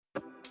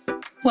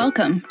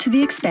Welcome to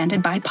the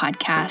Expanded By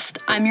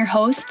podcast. I'm your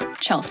host,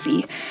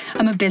 Chelsea.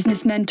 I'm a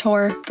business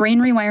mentor, brain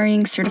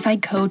rewiring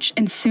certified coach,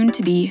 and soon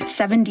to be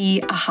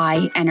 7D, a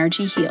high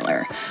energy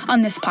healer.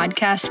 On this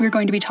podcast, we're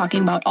going to be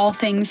talking about all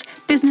things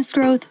business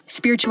growth,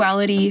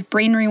 spirituality,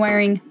 brain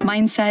rewiring,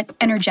 mindset,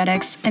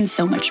 energetics, and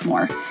so much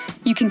more.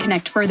 You can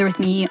connect further with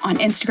me on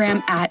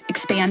Instagram at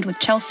Expand with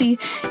Chelsea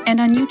and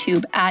on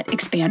YouTube at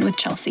Expand with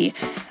Chelsea.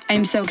 I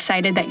am so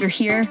excited that you're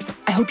here.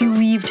 I hope you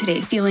leave today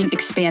feeling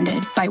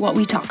expanded by what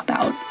we talk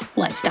about.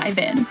 Let's dive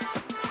in.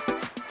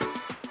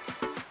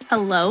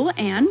 Hello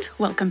and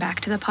welcome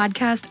back to the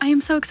podcast. I am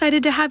so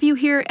excited to have you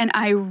here, and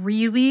I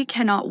really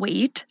cannot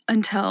wait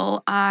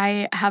until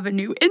I have a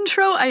new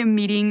intro. I am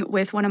meeting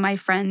with one of my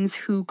friends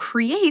who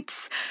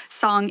creates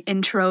song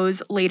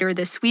intros later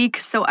this week,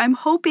 so I'm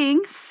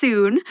hoping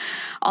soon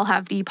I'll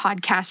have the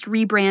podcast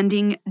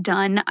rebranding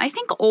done. I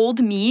think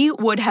old me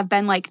would have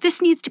been like,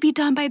 this needs to be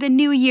done by the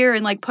new year,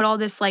 and like put all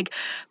this like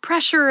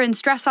pressure and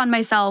stress on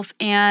myself,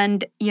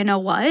 and you know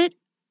what?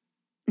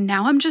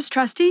 Now I'm just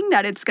trusting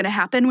that it's going to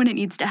happen when it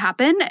needs to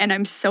happen, and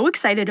I'm so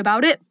excited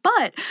about it.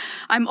 But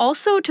I'm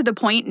also to the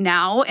point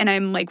now, and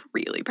I'm like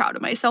really proud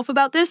of myself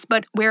about this,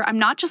 but where I'm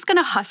not just going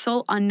to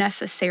hustle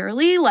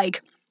unnecessarily.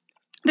 Like,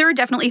 there are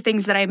definitely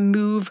things that I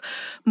move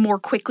more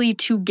quickly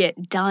to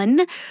get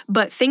done,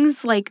 but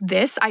things like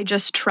this, I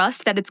just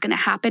trust that it's going to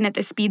happen at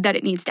the speed that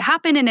it needs to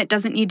happen, and it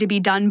doesn't need to be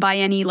done by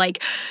any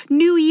like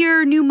new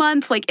year, new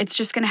month. Like, it's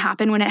just going to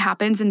happen when it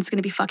happens, and it's going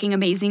to be fucking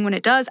amazing when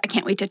it does. I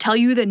can't wait to tell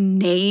you the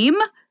name.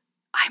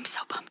 I'm so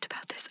pumped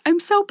about this. I'm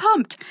so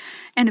pumped.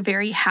 And a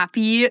very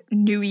happy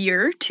new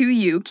year to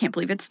you. Can't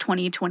believe it's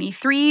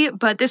 2023,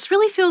 but this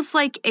really feels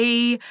like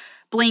a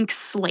blank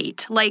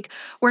slate. Like,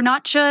 we're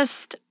not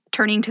just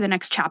turning to the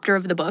next chapter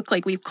of the book.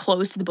 Like, we've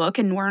closed the book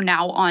and we're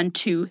now on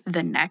to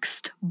the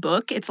next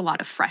book. It's a lot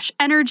of fresh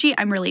energy.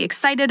 I'm really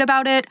excited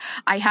about it.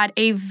 I had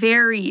a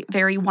very,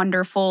 very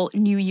wonderful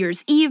New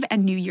Year's Eve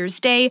and New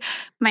Year's Day.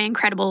 My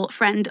incredible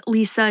friend,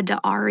 Lisa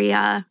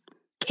D'Aria,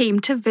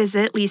 came to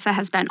visit. Lisa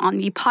has been on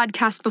the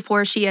podcast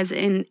before. She is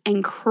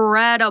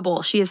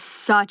she is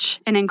such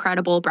an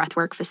incredible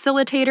breathwork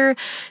facilitator.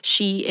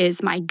 She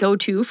is my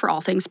go-to for all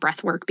things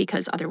breathwork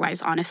because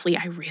otherwise, honestly,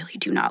 I really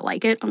do not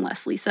like it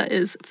unless Lisa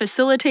is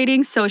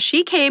facilitating. So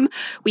she came,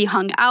 we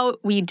hung out,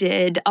 we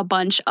did a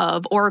bunch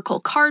of oracle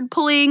card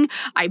pulling.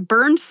 I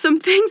burned some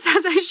things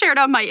as I shared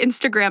on my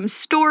Instagram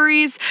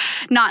stories,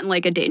 not in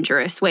like a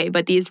dangerous way,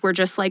 but these were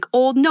just like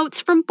old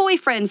notes from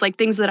boyfriends, like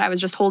things that I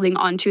was just holding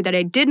on to that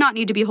I did not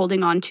need to be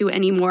holding on to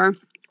anymore.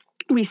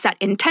 We set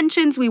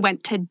intentions. We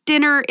went to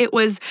dinner. It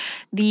was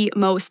the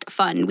most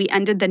fun. We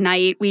ended the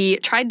night. We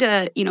tried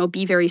to,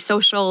 be very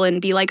social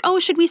and be like, oh,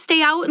 should we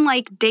stay out and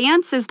like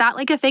dance? Is that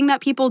like a thing that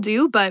people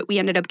do? But we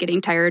ended up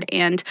getting tired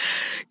and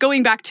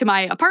going back to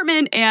my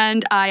apartment.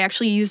 And I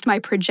actually used my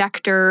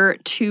projector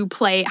to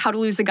play How to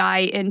Lose a Guy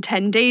in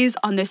 10 Days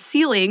on the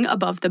ceiling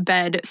above the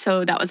bed.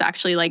 So that was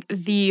actually like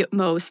the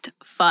most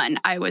fun.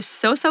 I was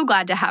so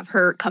glad to have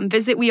her come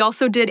visit. We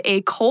also did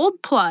a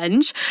cold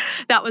plunge.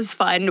 That was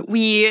fun.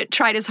 We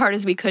tried as hard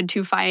as we could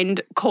to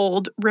find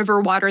cold river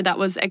water that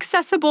was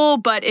accessible,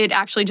 but it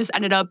actually just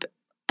ended up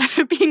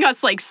being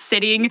us like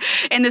sitting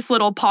in this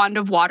little pond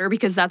of water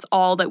because that's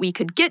all that we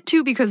could get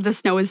to because the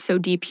snow is so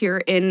deep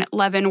here in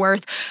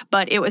Leavenworth.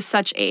 But it was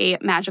such a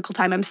magical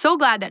time. I'm so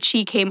glad that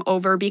she came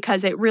over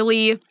because it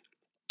really,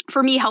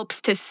 for me,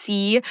 helps to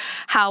see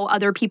how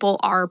other people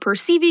are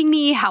perceiving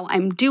me, how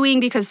I'm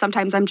doing, because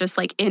sometimes I'm just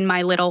like in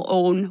my little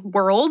own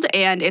world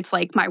and it's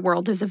like my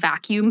world is a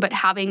vacuum, but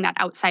having that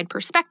outside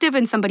perspective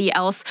and somebody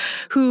else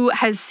who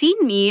has seen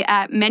me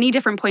at many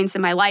different points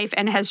in my life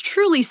and has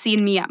truly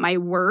seen me at my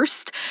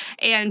worst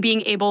and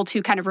being able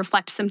to kind of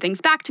reflect some things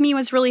back to me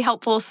was really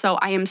helpful. So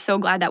I am so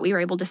glad that we were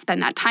able to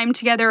spend that time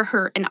together.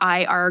 Her and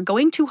I are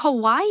going to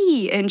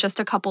Hawaii in just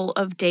a couple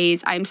of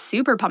days. I'm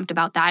super pumped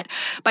about that.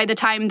 By the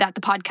time that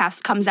the podcast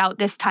comes out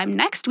this time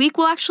next week,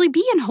 we'll actually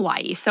be in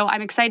Hawaii. So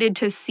I'm excited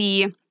to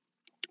see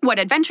what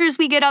adventures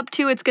we get up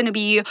to. It's going to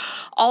be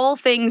all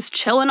things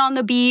chilling on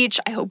the beach.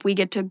 I hope we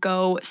get to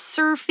go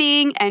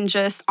surfing and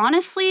just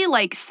honestly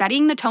like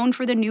setting the tone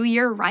for the new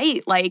year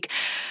right. Like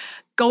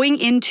going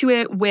into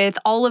it with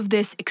all of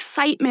this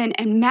excitement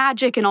and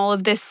magic and all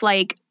of this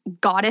like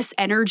goddess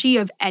energy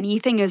of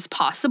anything is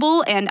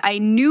possible. And I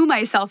knew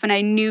myself and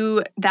I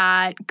knew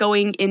that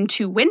going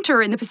into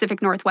winter in the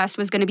Pacific Northwest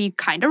was going to be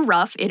kind of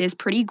rough. It is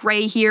pretty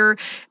gray here,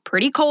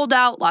 pretty cold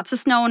out, lots of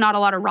snow, not a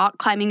lot of rock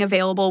climbing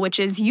available, which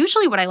is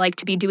usually what I like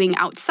to be doing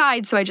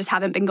outside. So I just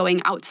haven't been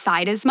going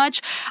outside as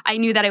much. I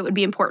knew that it would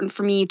be important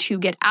for me to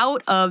get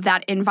out of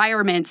that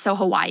environment. So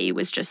Hawaii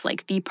was just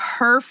like the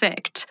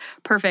perfect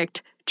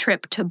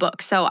trip to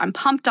book. So I'm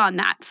pumped on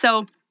that.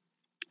 So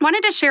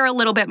wanted to share a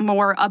little bit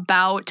more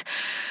about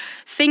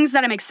things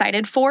that I'm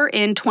excited for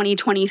in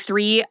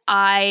 2023,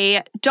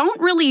 I don't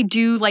really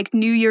do like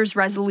New Year's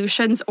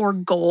resolutions or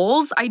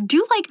goals. I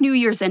do like New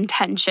Year's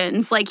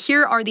intentions. Like,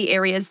 here are the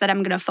areas that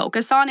I'm going to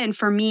focus on. And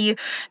for me,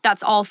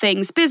 that's all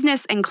things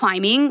business and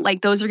climbing.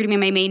 Like, those are going to be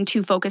my main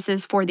two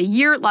focuses for the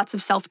year. Lots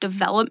of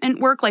self-development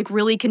work, like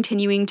really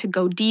continuing to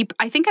go deep.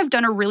 I think I've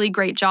done a really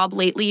great job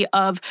lately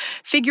of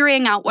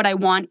figuring out what I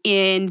want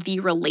in the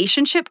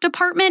relationship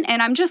department.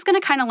 And I'm just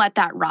going to kind of let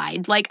that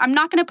ride. Like, I'm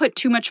not going to put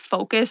too much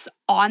focus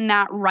on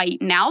that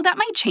right now. That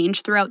might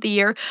change throughout the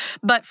year.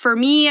 But for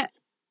me,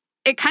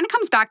 it kind of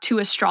comes back to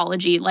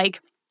astrology.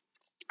 Like,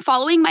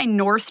 following my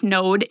North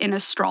Node in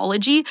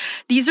astrology,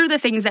 these are the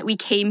things that we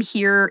came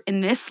here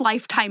in this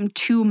lifetime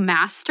to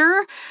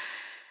master.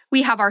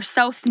 We have our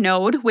South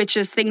Node, which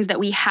is things that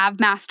we have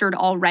mastered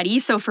already.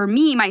 So for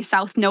me, my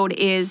South Node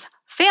is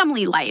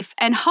family life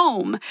and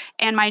home,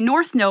 and my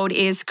North Node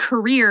is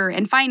career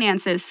and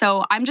finances.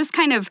 So I'm just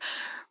kind of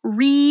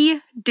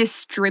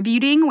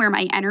redistributing where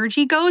my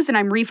energy goes, and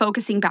I'm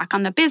refocusing back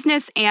on the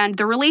business and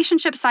the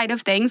relationship side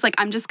of things. Like,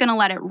 I'm just going to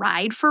let it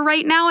ride for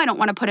right now. I don't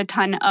want to put a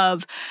ton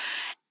of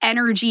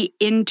energy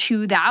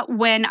into that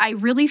when I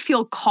really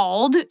feel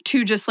called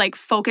to just like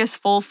focus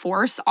full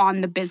force on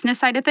the business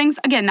side of things.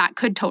 Again, that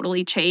could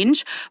totally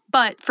change,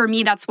 but for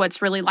me, that's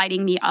what's really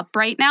lighting me up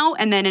right now.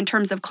 And then in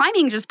terms of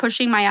climbing, just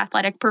pushing my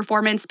athletic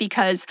performance,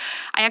 because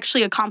I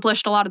actually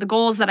accomplished a lot of the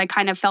goals that I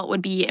kind of felt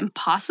would be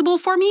impossible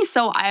for me.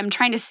 So I'm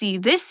trying to see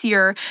this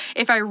year,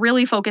 if I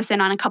really focus in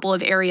on a couple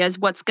of areas,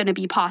 what's going to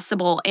be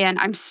possible. And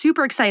I'm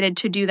super excited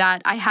to do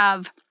that. I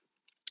have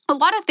a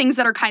lot of things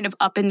that are kind of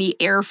up in the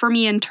air for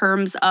me in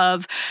terms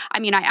of, I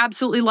mean, I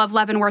absolutely love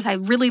Leavenworth. I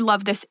really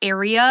love this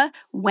area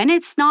when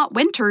it's not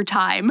winter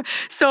time.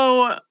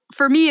 So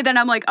for me, then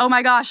I'm like, oh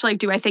my gosh, like,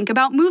 do I think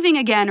about moving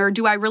again? Or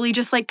do I really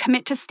just like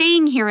commit to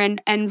staying here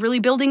and really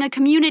building a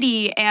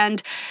community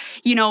and,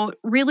 you know,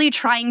 really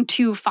trying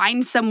to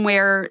find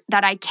somewhere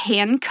that I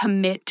can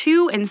commit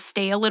to and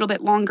stay a little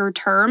bit longer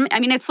term? I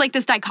mean, it's like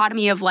this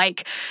dichotomy of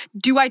like,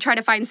 do I try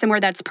to find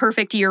somewhere that's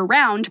perfect year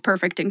round,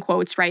 perfect in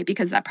quotes, right?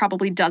 Because that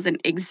probably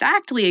doesn't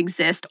exactly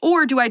exist.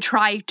 Or do I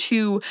try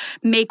to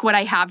make what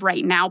I have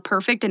right now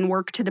perfect and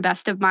work to the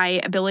best of my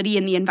ability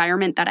in the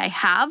environment that I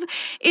have?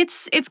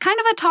 It's kind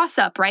of a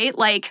toss-up, right?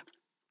 Like,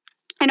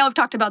 I know I've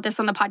talked about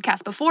this on the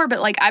podcast before, but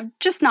like, I'm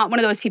just not one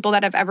of those people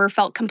that have ever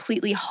felt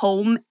completely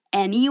home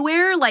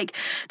anywhere. Like,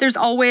 there's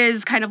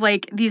always kind of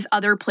like these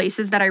other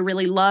places that I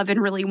really love and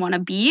really want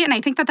to be. And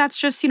I think that that's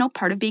just, you know,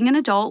 part of being an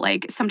adult.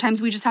 Like,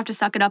 sometimes we just have to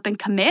suck it up and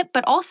commit,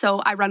 but also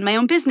I run my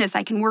own business.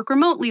 I can work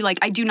remotely. Like,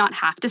 I do not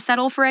have to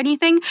settle for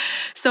anything.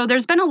 So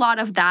there's been a lot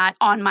of that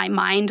on my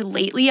mind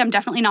lately. I'm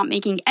definitely not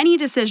making any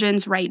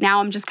decisions right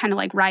now. I'm just kind of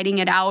like riding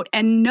it out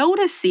and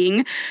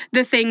noticing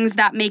the things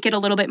that make it a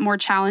little bit more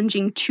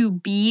challenging to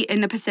be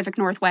in the Pacific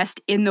Northwest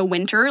in the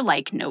winter,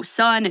 like no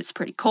sun, it's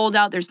pretty cold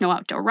out, there's no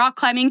outdoor rock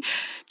climbing.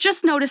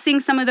 Just noticing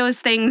some of those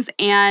things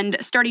and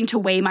starting to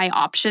weigh my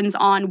options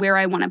on where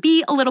I want to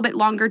be a little bit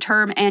longer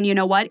term. And you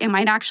know what? It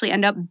might actually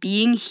end up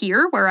being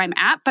here where I'm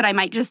at, but I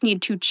might just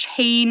need to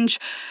change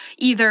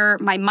either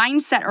my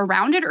mindset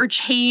around it or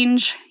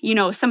change, you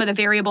know, some of the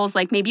variables.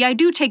 Like, maybe I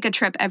do take a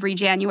trip every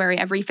January,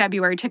 every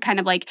February to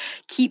kind of like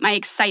keep my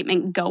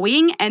excitement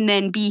going and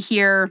then be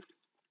here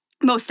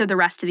most of the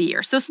rest of the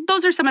year. So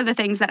those are some of the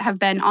things that have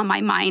been on my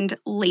mind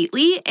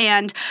lately.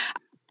 And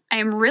I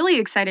am really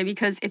excited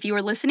because if you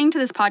are listening to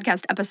this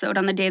podcast episode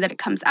on the day that it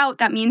comes out,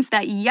 that means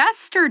that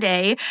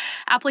yesterday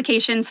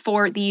applications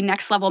for the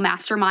Next Level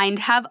Mastermind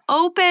have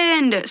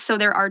opened. So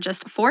there are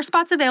just 4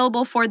 spots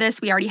available for this.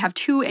 We already have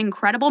 2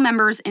 incredible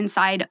members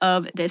inside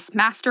of this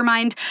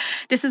mastermind.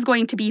 This is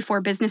going to be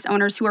for business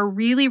owners who are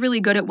really, really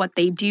good at what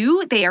they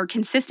do. They are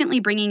consistently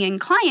bringing in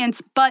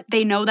clients, but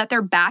they know that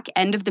their back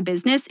end of the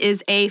business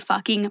is a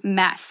fucking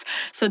mess.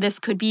 So this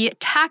could be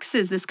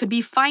taxes, this could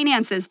be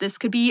finances, this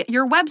could be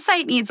your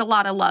website needs a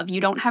lot of love.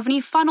 You don't have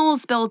any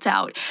funnels built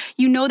out.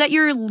 You know that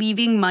you're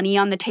leaving money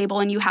on the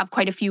table and you have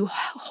quite a few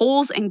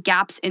holes and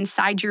gaps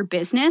inside your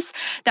business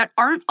that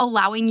aren't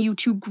allowing you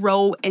to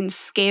grow and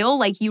scale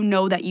like you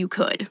know that you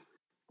could.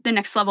 The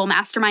Next Level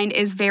Mastermind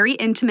is very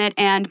intimate,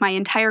 and my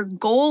entire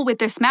goal with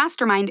this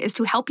mastermind is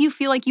to help you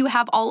feel like you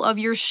have all of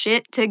your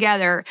shit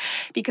together.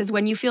 Because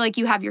when you feel like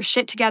you have your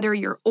shit together,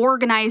 you're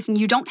organized, and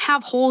you don't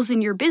have holes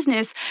in your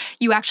business,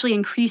 you actually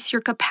increase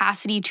your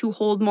capacity to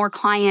hold more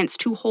clients,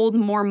 to hold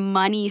more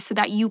money so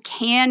that you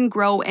can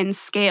grow and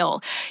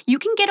scale. You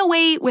can get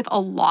away with a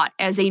lot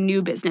as a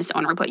new business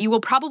owner, but you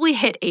will probably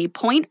hit a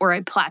point or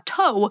a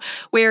plateau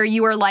where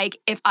you are like,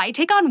 if I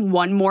take on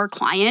one more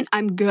client,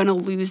 I'm gonna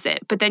lose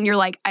it. But then you're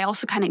like, I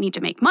also kind of need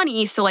to make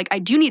money. So like, I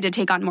do need to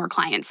take on more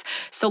clients.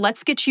 So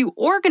let's get you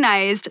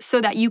organized so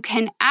that you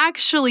can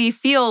actually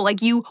feel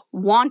like you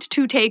want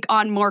to take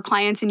on more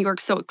clients and you're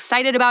so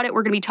excited about it.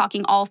 We're going to be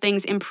talking all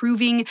things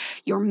improving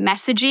your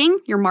messaging,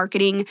 your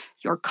marketing,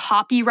 your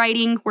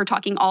copywriting. We're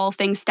talking all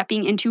things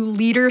stepping into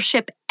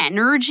leadership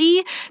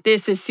energy.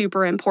 This is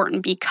super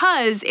important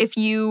because if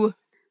you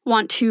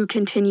Want to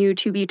continue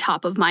to be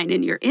top of mind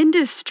in your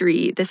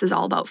industry, this is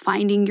all about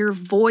finding your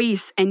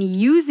voice and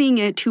using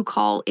it to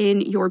call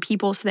in your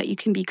people so that you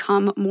can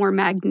become more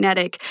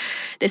magnetic.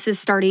 This is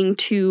starting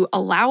to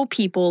allow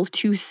people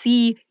to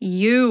see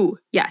you.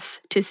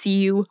 Yes, to see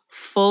you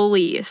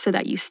fully so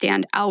that you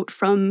stand out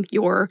from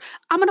your,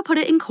 I'm going to put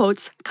it in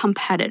quotes,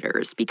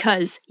 competitors,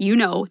 because you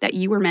know that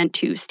you were meant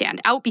to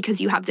stand out because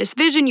you have this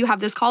vision, you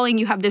have this calling,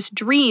 you have this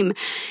dream.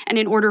 And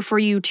in order for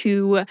you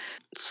to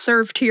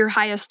serve to your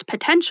highest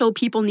potential,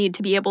 people need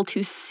to be able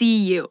to see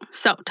you.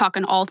 So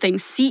talking all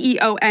things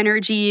CEO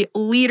energy,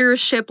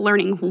 leadership,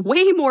 learning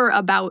way more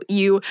about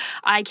you.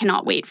 I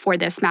cannot wait for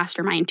this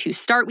mastermind to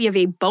start. We have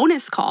a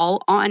bonus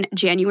call on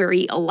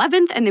January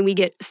 11th, and then we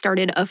get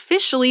started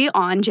officially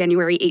on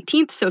January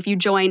 18th. So if you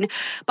join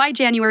by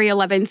January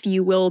 11th,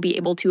 you will be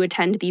able to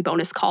attend the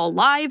bonus call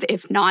live.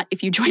 If not,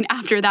 if you join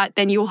after that,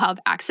 then you will have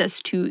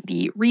access to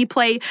the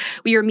replay.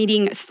 We are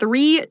meeting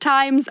 3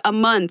 times a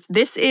month.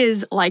 This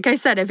is, like I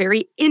said, a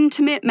very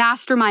intimate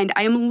mastermind.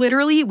 I am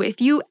literally with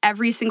you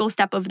every single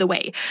step of the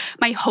way.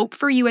 My hope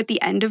for you at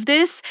the end of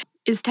this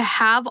is to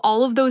have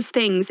all of those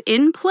things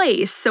in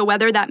place. So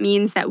whether that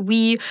means that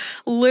we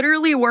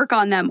literally work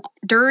on them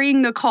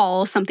during the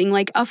call, something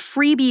like a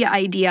freebie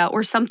idea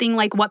or something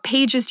like what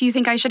pages do you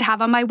think I should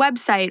have on my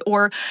website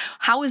or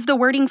how is the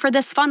wording for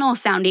this funnel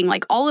sounding?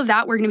 Like all of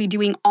that we're going to be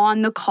doing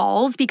on the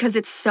calls because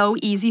it's so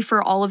easy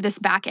for all of this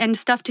back end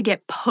stuff to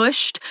get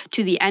pushed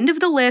to the end of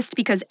the list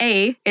because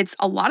A, it's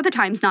a lot of the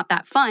times not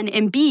that fun,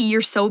 and B, you're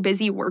so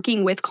busy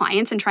working with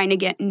clients and trying to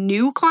get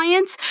new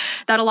clients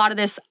that a lot of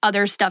this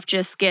other stuff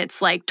just gets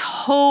like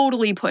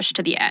totally pushed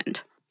to the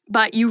end.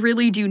 But you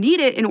really do need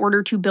it in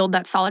order to build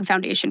that solid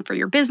foundation for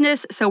your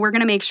business. So we're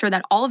going to make sure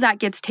that all of that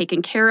gets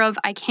taken care of.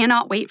 I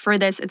cannot wait for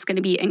this. It's going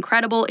to be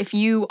incredible. If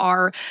you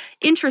are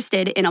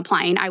interested in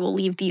applying, I will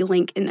leave the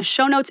link in the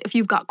show notes. If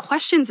you've got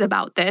questions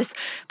about this,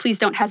 please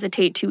don't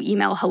hesitate to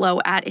email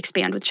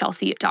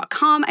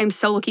hello@expandwithchelsea.com. I'm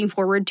so looking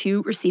forward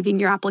to receiving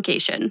your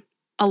application.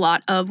 A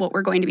lot of what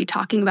we're going to be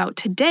talking about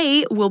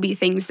today will be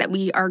things that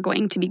we are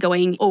going to be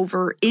going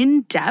over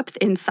in depth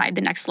inside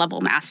the Next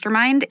Level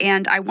Mastermind.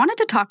 And I wanted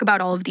to talk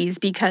about all of these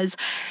because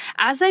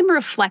as I'm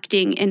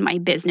reflecting in my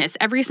business,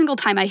 every single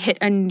time I hit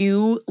a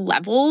new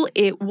level,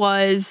 it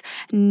was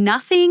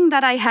nothing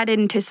that I had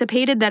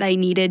anticipated that I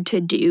needed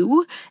to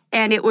do.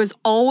 And it was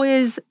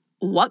always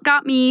what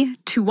got me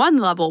to one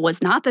level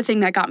was not the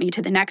thing that got me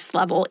to the next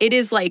level. It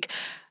is like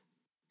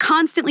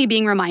constantly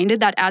being reminded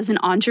that as an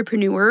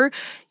entrepreneur,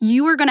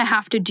 you are going to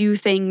have to do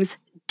things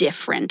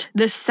different.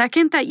 The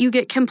second that you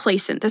get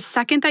complacent, the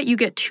second that you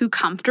get too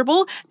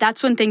comfortable,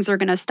 that's when things are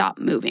going to stop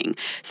moving.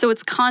 So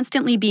it's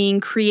constantly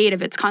being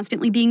creative. It's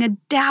constantly being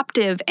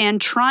adaptive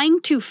and trying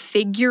to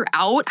figure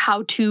out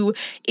how to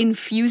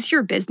infuse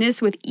your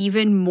business with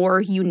even more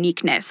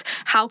uniqueness.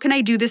 How can I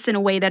do this in a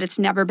way that it's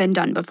never been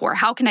done before?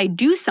 How can I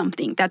do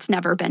something that's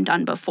never been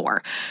done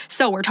before?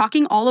 So we're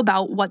talking all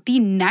about what the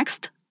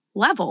next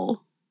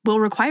level will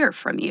require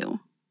from you,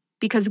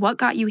 because what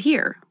got you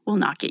here will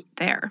not get you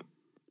there.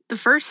 The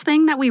first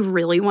thing that we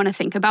really want to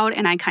think about,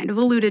 and I kind of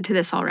alluded to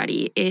this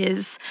already,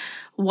 is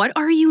what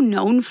are you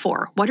known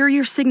for? What are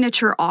your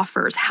signature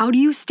offers? How do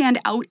you stand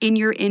out in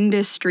your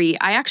industry?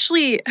 I'm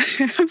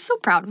so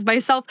proud of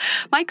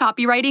myself. My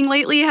copywriting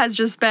lately has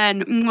just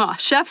been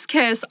chef's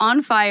kiss,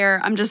 on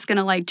fire. I'm just going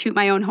to toot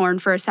my own horn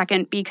for a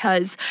second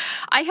because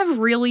I have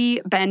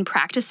really been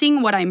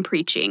practicing what I'm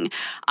preaching.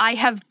 I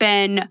have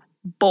been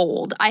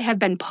bold. I have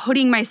been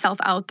putting myself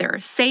out there,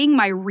 saying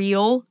my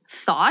real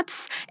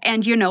thoughts.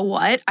 And you know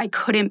what? I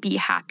couldn't be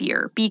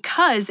happier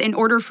because in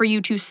order for you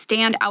to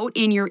stand out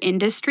in your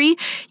industry,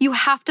 you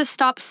have to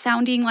stop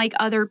sounding like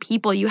other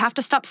people. You have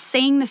to stop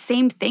saying the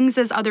same things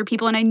as other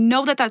people. And I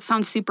know that that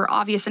sounds super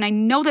obvious and I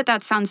know that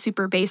that sounds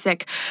super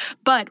basic.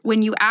 But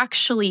when you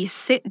actually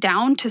sit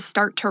down to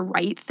start to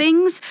write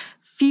things,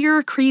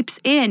 fear creeps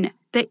in.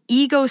 The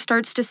ego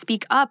starts to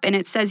speak up and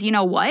it says, you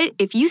know what?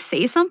 If you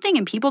say something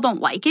and people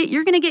don't like it,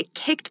 you're going to get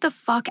kicked the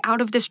fuck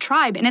out of this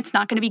tribe and it's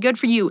not going to be good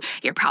for you.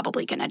 You're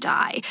probably going to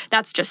die.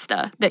 That's just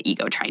the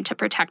ego trying to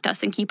protect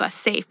us and keep us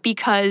safe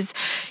because,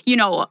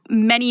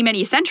 many,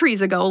 many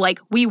centuries ago,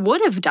 we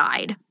would have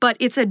died, but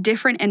it's a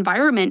different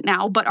environment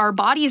now. But our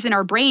bodies and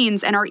our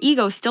brains and our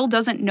ego still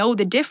doesn't know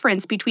the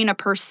difference between a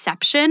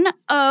perception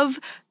of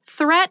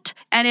threat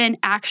and an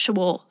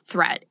actual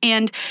threat.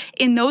 And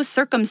in those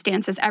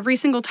circumstances, every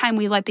single time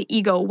we let the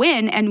ego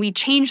win and we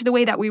change the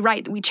way that we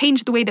write, we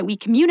change the way that we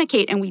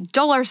communicate and we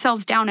dull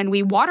ourselves down and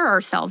we water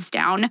ourselves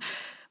down,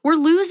 we're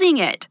losing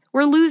it.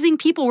 We're losing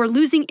people. We're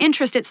losing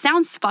interest. It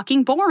sounds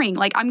fucking boring.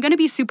 I'm going to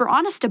be super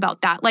honest about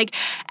that.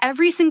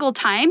 Every single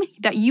time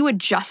that you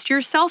adjust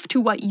yourself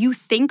to what you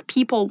think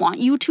people want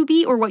you to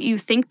be or what you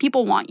think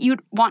people want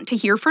to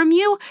hear from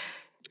you,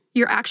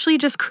 you're actually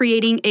just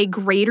creating a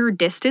greater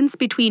distance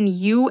between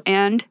you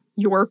and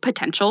your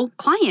potential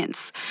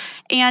clients.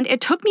 And it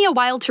took me a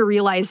while to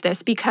realize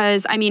this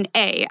because,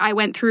 I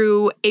went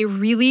through a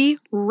really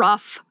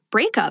rough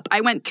breakup.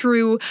 I went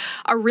through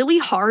a really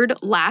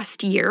hard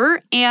last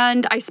year,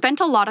 and I spent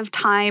a lot of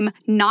time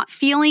not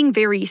feeling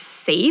very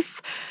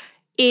safe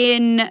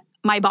in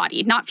my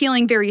body, not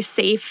feeling very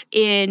safe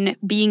in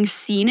being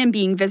seen and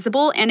being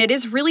visible. And it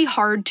is really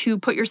hard to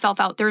put yourself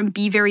out there and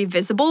be very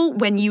visible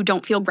when you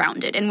don't feel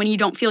grounded and when you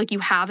don't feel like you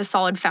have a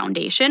solid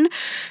foundation.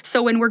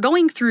 So when we're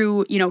going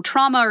through,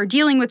 trauma or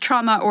dealing with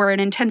trauma or an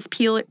intense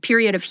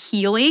period of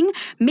healing,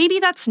 maybe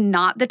that's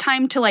not the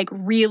time to like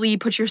really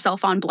put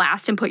yourself on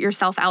blast and put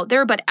yourself out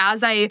there. But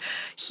as I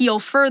heal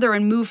further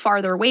and move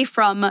farther away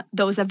from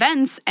those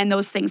events and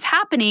those things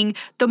happening,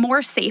 the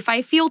more safe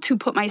I feel to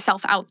put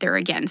myself out there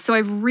again. So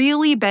I've really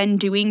been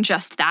doing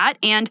just that.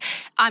 And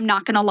I'm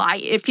not going to lie,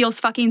 it feels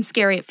fucking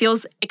scary. It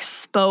feels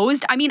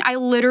exposed. I mean, I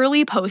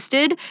literally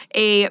posted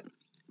a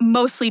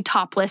mostly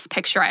topless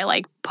picture. I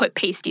like put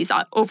pasties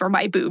on over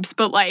my boobs,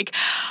 but like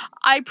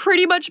I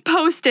pretty much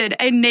posted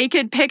a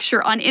naked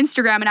picture on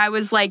Instagram and I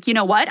was like, you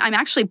know what? I'm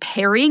actually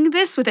pairing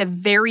this with a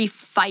very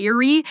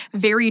fiery,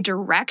 very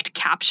direct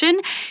caption.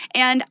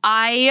 And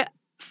I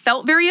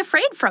felt very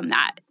afraid from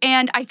that.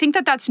 And I think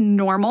that that's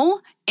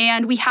normal.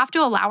 And we have to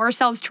allow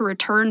ourselves to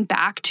return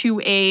back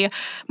to a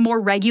more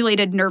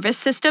regulated nervous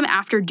system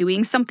after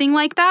doing something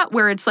like that,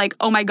 where it's like,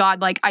 oh my God,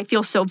 like I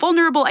feel so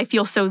vulnerable. I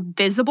feel so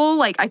visible.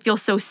 Like I feel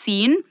so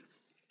seen.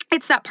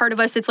 It's that part of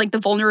us, it's like the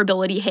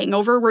vulnerability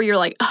hangover where you're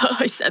like, oh,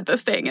 I said the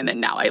thing and then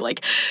now I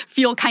like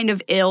feel kind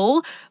of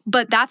ill.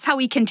 But that's how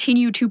we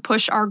continue to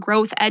push our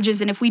growth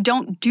edges. And if we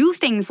don't do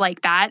things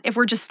like that, if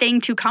we're just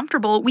staying too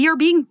comfortable, we are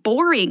being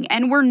boring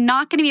and we're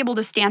not going to be able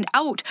to stand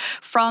out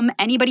from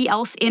anybody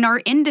else in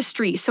our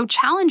industry. So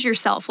challenge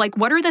yourself. Like,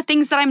 what are the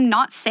things that I'm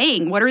not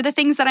saying? What are the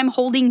things that I'm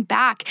holding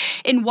back?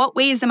 In what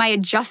ways am I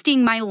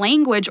adjusting my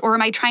language, or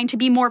am I trying to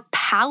be more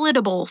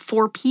palatable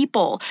for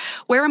people?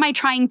 Where am I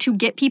trying to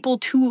get people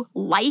to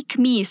like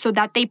me so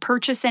that they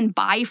purchase and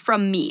buy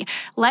from me?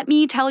 Let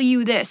me tell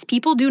you this,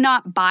 people do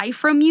not buy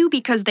from you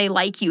because they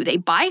like you. They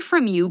buy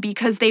from you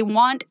because they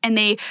want and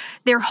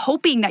they're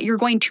hoping that you're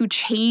going to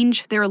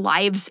change their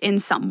lives in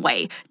some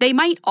way. They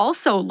might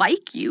also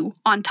like you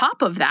on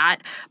top of that,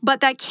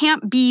 but that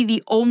can't be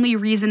the only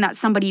reason that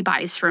somebody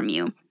buys from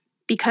you.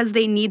 Because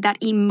they need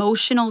that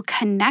emotional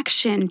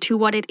connection to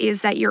what it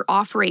is that you're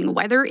offering,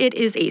 whether it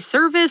is a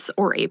service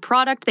or a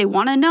product. They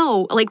want to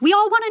know, like we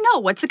all want to know,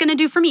 what's it going to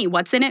do for me?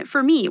 What's in it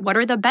for me? What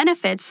are the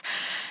benefits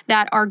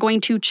that are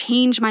going to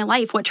change my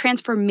life? What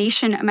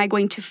transformation am I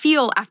going to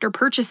feel after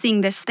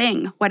purchasing this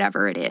thing,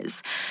 whatever it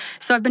is?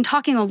 So I've been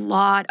talking a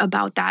lot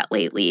about that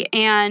lately,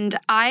 and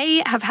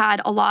I have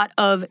had a lot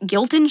of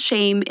guilt and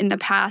shame in the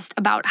past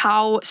about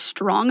how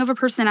strong of a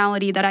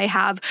personality that I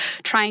have,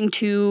 trying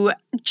to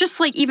just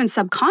like even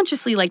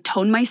subconsciously like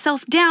tone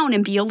myself down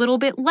and be a little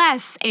bit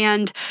less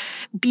and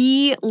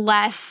be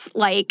less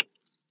like,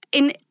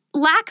 in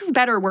lack of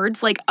better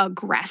words, like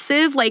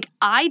aggressive. Like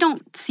I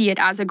don't see it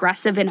as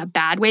aggressive in a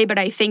bad way, but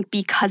I think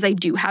because I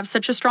do have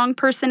such a strong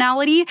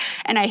personality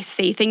and I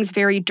say things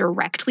very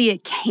directly,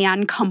 it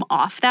can come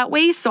off that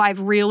way. So I've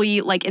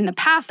really, like in the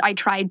past, I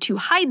tried to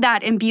hide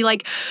that and be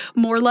like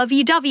more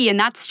lovey-dovey, and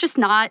that's just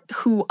not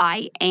who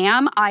I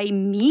am. I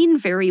mean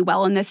very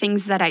well in the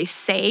things that I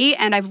say,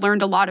 and I've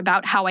learned a lot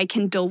about how I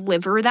can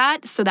deliver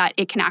that so that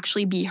it can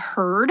actually be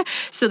heard,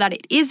 so that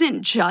it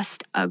isn't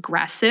just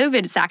aggressive.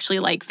 It's actually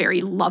like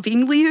very lovingly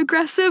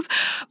aggressive,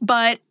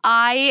 but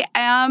I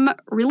am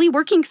really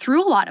working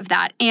through a lot of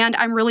that, and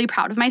I'm really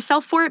proud of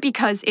myself for it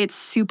because it's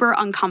super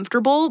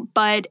uncomfortable,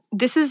 but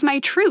this is my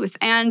truth.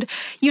 And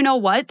you know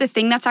what? The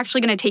thing that's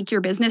actually going to take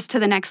your business to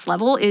the next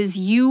level is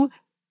you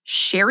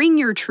sharing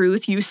your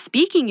truth, you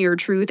speaking your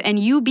truth, and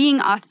you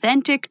being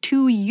authentic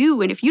to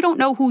you. And if you don't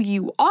know who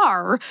you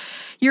are,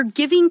 you're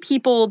giving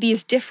people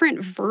these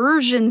different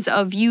versions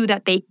of you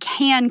that they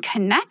can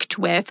connect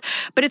with,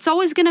 but it's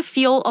always going to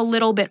feel a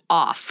little bit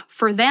off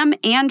for them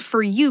and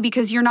for you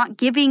because you're not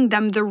giving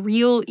them the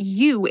real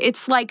you.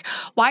 It's like,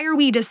 why are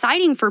we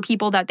deciding for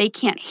people that they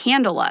can't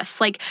handle us?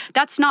 Like,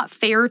 that's not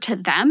fair to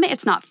them.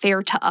 It's not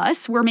fair to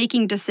us. We're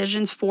making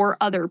decisions for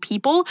other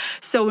people.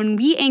 So when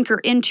we anchor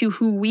into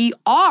who we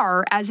are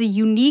as a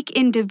unique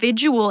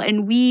individual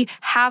and we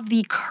have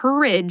the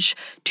courage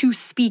to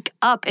speak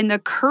up and the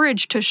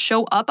courage to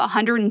show up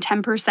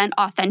 110%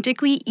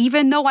 authentically,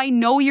 even though I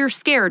know you're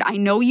scared, I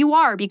know you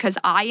are because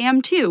I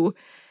am too,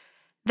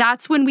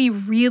 that's when we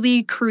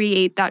really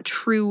create that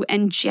true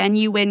and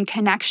genuine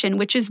connection,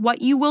 which is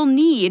what you will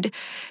need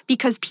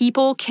because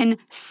people can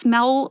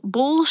smell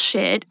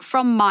bullshit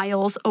from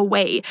miles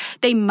away.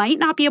 They might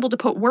not be able to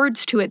put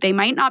words to it. They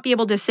might not be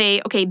able to say,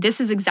 okay,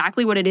 this is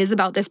exactly what it is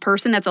about this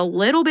person that's a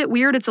little bit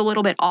weird, it's a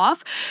little bit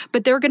off,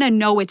 but they're going to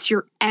know it's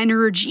your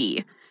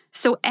energy.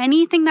 So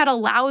anything that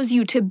allows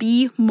you to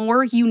be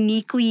more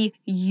uniquely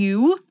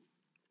you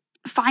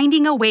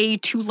finding a way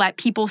to let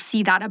people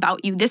see that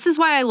about you. This is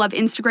why I love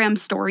Instagram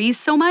stories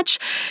so much,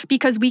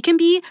 because we can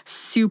be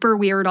super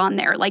weird on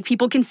there. Like,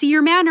 people can see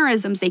your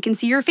mannerisms, they can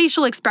see your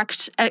facial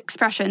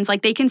expressions,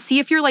 like they can see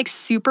if you're like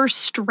super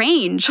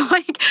strange,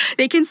 like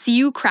they can see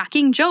you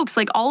cracking jokes,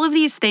 like all of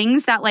these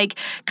things that like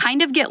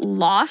kind of get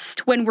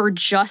lost when we're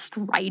just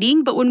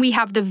writing. But when we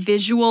have the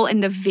visual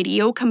and the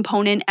video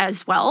component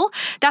as well,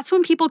 that's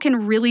when people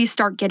can really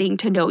start getting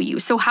to know you.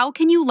 So how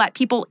can you let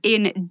people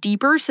in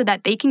deeper so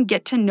that they can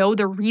get to know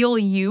the real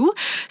you,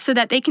 so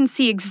that they can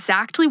see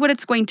exactly what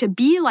it's going to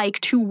be like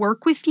to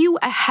work with you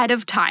ahead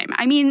of time?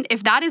 I mean,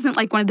 if that isn't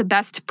like one of the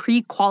best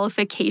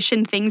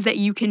pre-qualification things that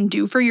you can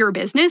do for your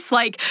business,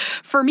 like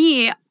for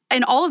me,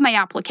 in all of my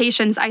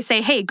applications, I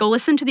say, hey, go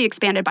listen to the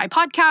Expanded by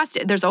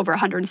podcast. There's over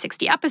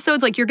 160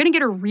 episodes. Like, you're going to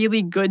get a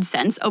really good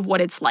sense of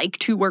what it's like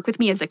to work with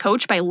me as a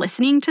coach by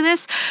listening to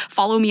this.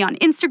 Follow me on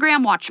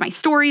Instagram, watch my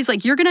stories.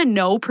 Like, you're going to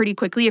know pretty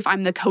quickly if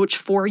I'm the coach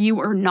for you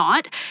or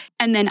not.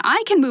 And then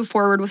I can move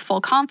forward with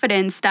full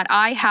confidence that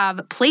I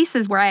have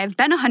places where I have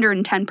been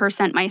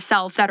 110%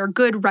 myself that are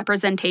good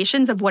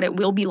representations of what it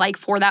will be like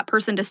for that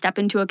person to step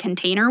into a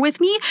container with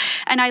me.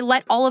 And I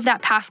let all of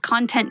that past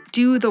content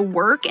do the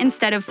work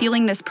instead of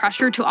feeling this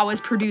pressure to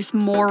always produce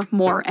more,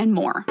 and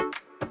more.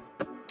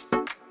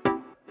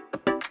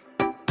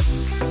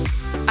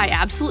 I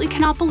absolutely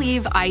cannot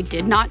believe I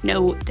did not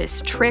know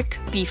this trick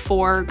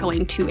before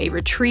going to a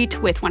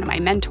retreat with one of my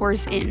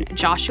mentors in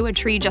Joshua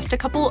Tree just a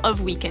couple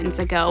of weekends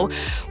ago.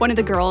 One of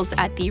the girls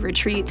at the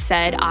retreat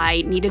said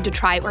I needed to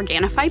try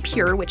Organifi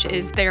Pure, which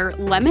is their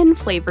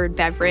lemon-flavored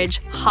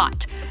beverage,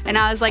 hot. And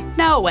I was like,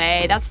 no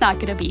way, that's not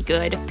gonna be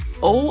good.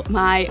 Oh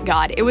my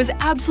God, it was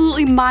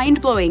absolutely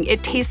mind-blowing.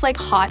 It tastes like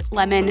hot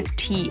lemon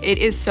tea. It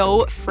is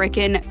so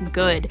freaking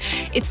good.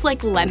 It's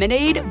like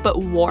lemonade, but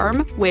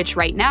warm, which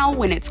right now,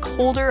 when it's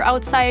colder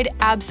outside,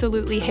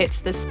 absolutely hits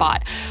the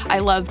spot. I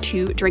love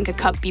to drink a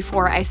cup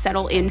before I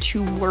settle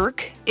into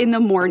work in the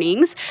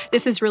mornings.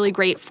 This is really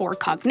great for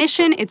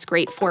cognition. It's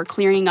great for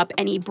clearing up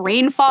any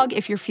brain fog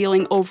if you're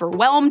feeling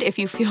overwhelmed, if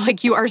you feel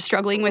like you are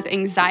struggling with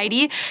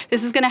anxiety.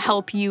 This is gonna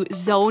help you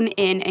zone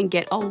in and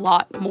get a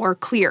lot more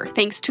clear,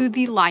 thanks to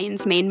the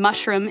lion's mane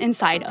mushroom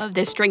inside of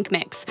this drink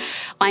mix.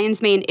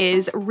 Lion's mane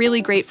is really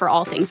great for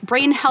all things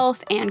brain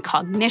health and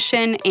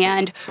cognition,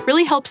 and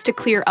really helps to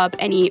clear up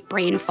any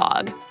brain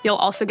fog. You'll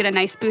also get a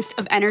nice boost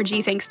of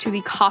energy thanks to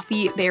the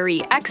coffee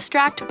berry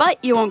extract, but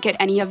you won't get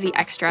any of the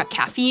extra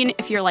caffeine.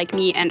 If you're like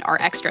me and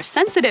are extra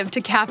sensitive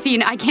to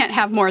caffeine, I can't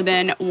have more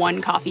than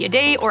one coffee a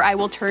day or I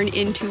will turn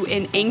into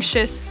an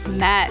anxious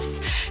mess.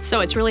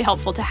 So it's really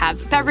helpful to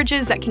have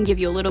beverages that can give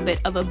you a little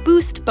bit of a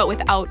boost, but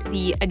without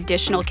the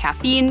additional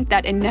caffeine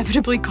that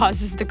inevitably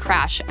causes the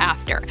crash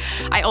after.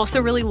 I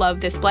also really love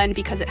this blend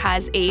because it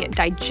has a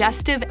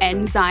digestive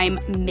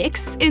enzyme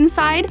mix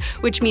inside,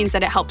 which means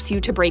that it helps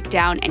you to break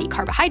down any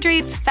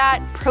carbohydrates,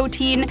 fat,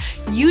 protein.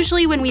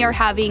 Usually when we are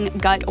having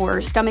gut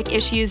or stomach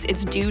issues,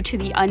 it's due to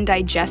the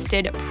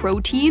undigested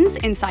proteins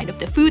inside of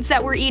the foods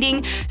that we're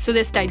eating. So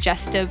this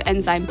digestive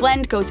enzyme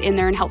blend goes in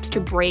there and helps to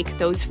break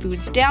those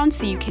foods down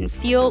so you can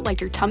feel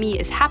like your tummy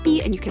is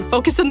happy and you can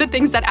focus on the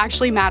things that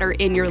actually matter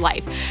in your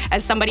life.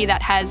 As somebody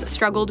that has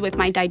struggled with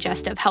my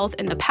digestive health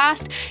in the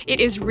past,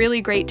 it is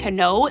really great to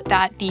know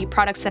that the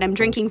products that I'm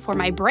drinking for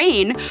my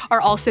brain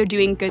are also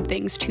doing good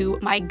things to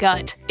my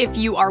gut. If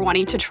you are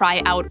wanting to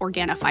try out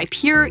Organifi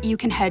Pure, you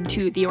can head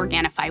to the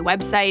Organifi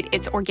website.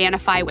 It's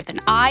Organifi with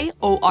an I,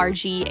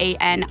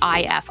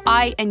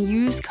 ORGANIFI, and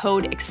use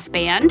code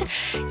EXPAND,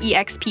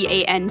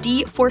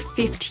 EXPAND, for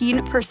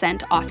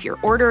 15% off your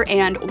order.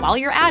 And while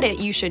you're at it,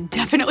 you should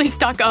definitely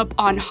stock up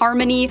on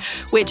Harmony,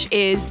 which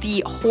is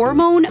the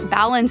hormone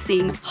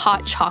balancing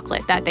hot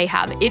chocolate that they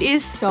have. It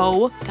is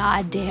so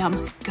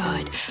goddamn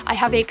good. I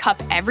have a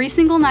cup every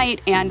single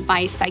night and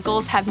my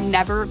cycles have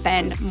never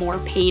been more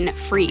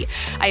pain-free.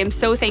 I am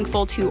so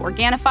thankful to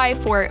Organifi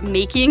for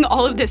making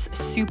all of this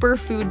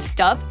superfood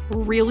stuff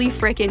really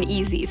freaking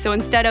easy. So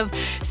instead of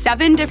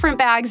 7 different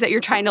bags that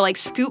you're trying to like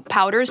scoop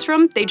powders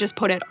from, they just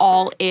put it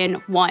all in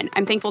one.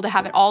 I'm thankful to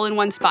have it all in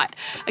one spot.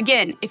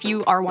 Again, if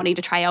you are wanting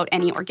to try out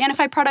any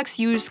Organifi products,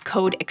 use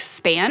code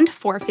EXPAND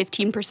for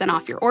 15%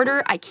 off your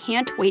order. I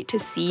can't wait to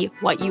see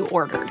what you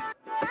ordered.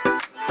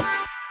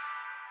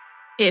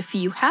 If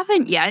you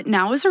haven't yet,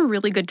 now is a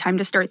really good time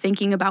to start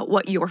thinking about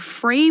what your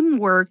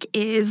framework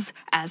is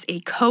as a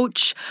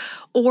coach,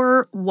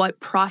 or what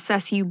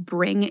process you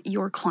bring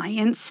your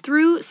clients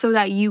through so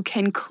that you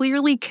can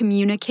clearly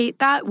communicate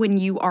that when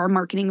you are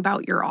marketing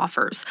about your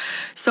offers.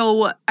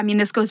 So, I mean,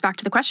 this goes back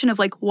to the question of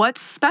like,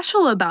 what's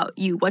special about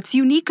you? What's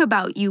unique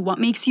about you? What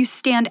makes you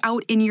stand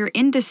out in your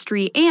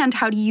industry? And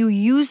how do you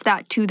use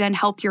that to then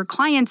help your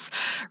clients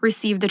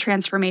receive the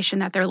transformation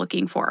that they're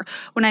looking for?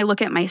 When I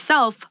look at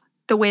myself,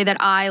 the way that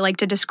I like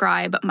to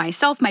describe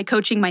myself, my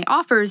coaching, my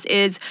offers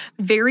is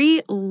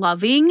very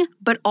loving,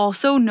 but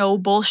also no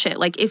bullshit.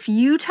 Like if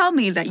you tell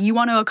me that you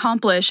want to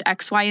accomplish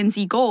X, Y, and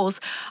Z goals,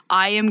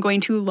 I am going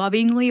to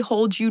lovingly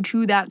hold you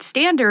to that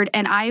standard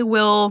and I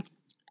will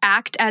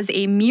act as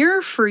a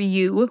mirror for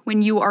you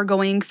when you are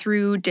going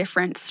through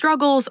different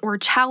struggles or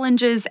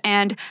challenges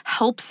and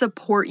help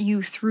support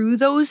you through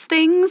those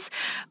things,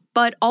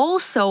 but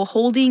also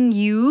holding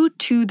you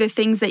to the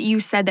things that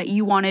you said that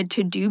you wanted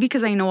to do,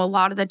 because I know a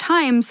lot of the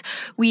times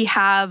we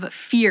have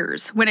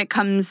fears when it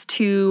comes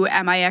to,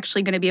 am I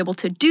actually going to be able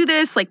to do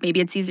this? Like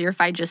maybe it's easier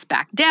if I just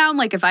back down,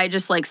 like if I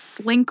just like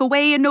slink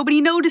away and nobody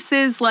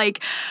notices.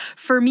 Like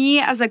for me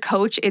as a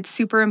coach, it's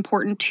super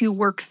important to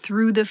work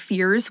through the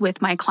fears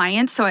with my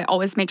clients. So I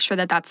always make sure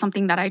that that's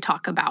something that I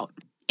talk about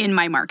in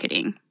my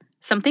marketing.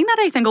 Something that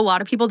I think a lot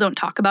of people don't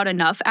talk about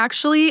enough,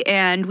 actually,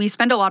 and we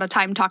spend a lot of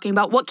time talking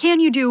about what can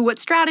you do, what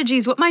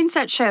strategies, what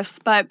mindset shifts,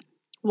 but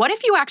what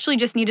if you actually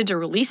just needed to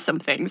release some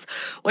things?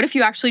 What if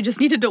you actually just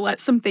needed to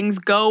let some things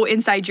go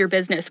inside your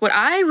business? What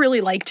I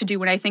really like to do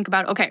when I think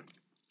about, okay,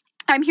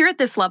 I'm here at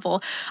this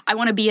level, I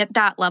want to be at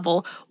that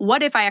level.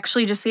 What if I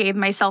actually just gave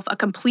myself a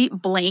complete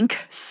blank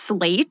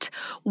slate?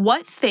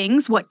 What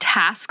things, what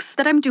tasks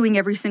that I'm doing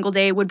every single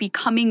day would be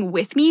coming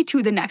with me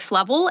to the next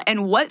level?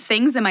 And what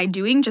things am I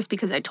doing just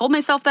because I told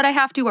myself that I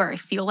have to, or I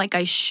feel like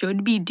I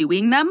should be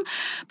doing them,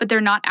 but they're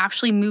not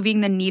actually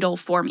moving the needle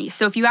for me?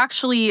 So if you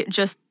actually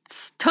just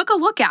took a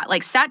look at,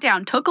 like sat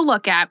down, took a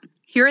look at,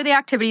 here are the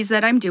activities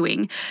that I'm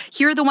doing.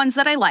 Here are the ones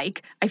that I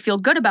like. I feel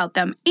good about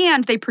them,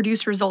 and they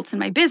produce results in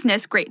my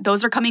business. Great.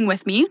 Those are coming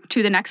with me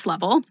to the next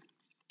level.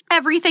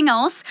 Everything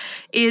else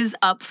is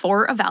up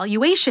for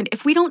evaluation.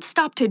 If we don't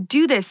stop to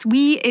do this,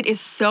 it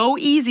is so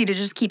easy to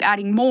just keep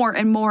adding more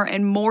and more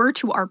and more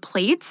to our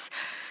plates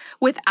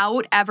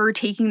without ever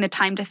taking the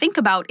time to think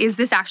about, is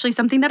this actually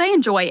something that I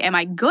enjoy? Am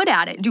I good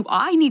at it? Do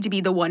I need to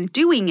be the one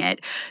doing it?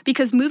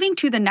 Because moving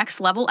to the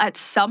next level at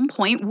some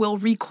point will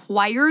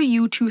require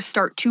you to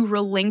start to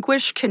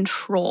relinquish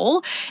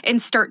control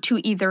and start to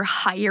either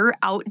hire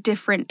out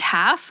different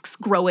tasks,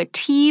 grow a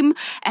team,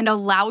 and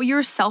allow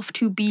yourself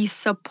to be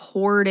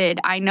supported.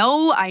 I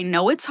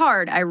know it's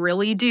hard. I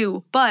really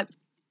do. But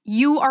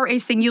you are a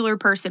singular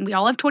person. We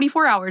all have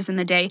 24 hours in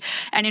the day.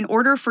 And in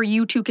order for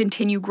you to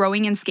continue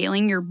growing and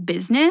scaling your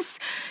business,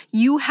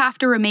 you have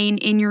to remain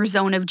in your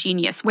zone of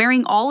genius.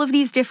 Wearing all of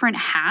these different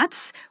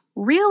hats,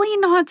 really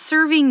not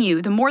serving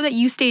you. The more that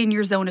you stay in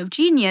your zone of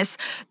genius,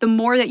 the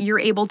more that you're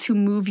able to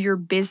move your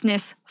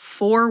business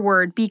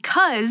forward,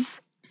 because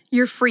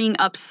you're freeing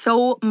up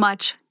so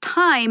much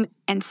time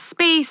and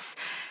space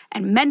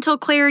and mental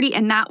clarity,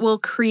 and that will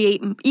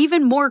create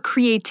even more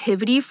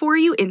creativity for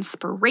you,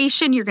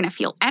 inspiration. You're going to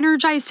feel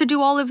energized to do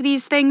all of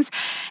these things.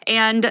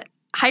 And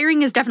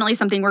hiring is definitely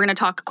something we're going to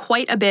talk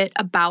quite a bit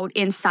about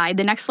inside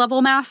the Next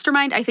Level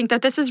Mastermind. I think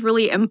that this is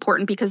really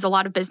important because a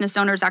lot of business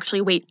owners actually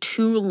wait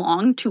too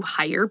long to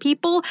hire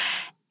people.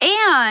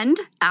 And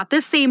at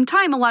the same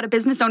time, a lot of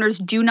business owners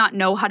do not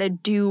know how to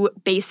do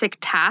basic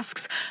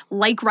tasks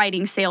like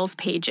writing sales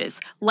pages,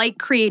 like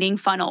creating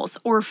funnels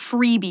or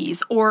freebies,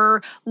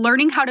 or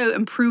learning how to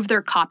improve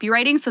their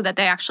copywriting so that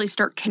they actually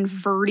start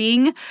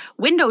converting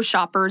window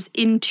shoppers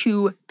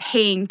into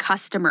paying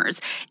customers.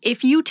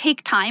 If you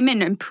take time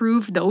and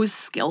improve those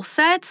skill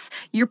sets,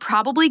 you're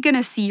probably going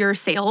to see your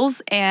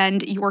sales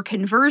and your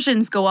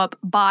conversions go up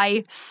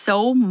by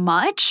so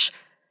much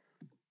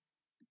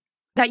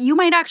that you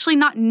might actually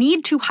not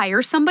need to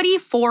hire somebody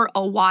for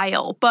a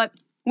while. But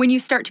when you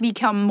start to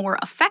become more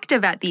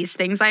effective at these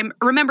things, I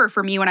remember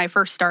for me when I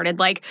first started,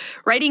 like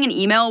writing an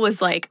email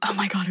was like, oh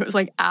my God, it was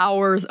like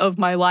hours of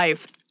my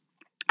life.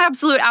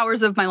 Absolute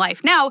hours of my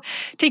life. Now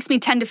it takes me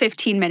 10 to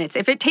 15 minutes.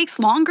 If it takes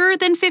longer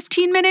than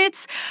 15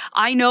 minutes,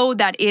 I know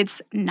that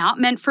it's not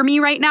meant for me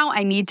right now.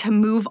 I need to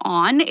move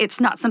on. It's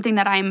not something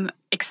that I'm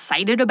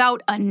excited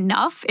about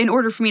enough in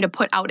order for me to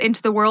put out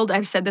into the world.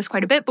 I've said this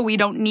quite a bit, but we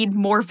don't need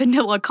more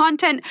vanilla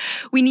content.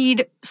 We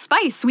need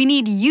spice. We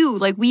need you.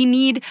 Like, we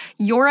need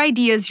your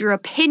ideas, your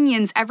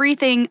opinions,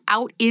 everything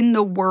out in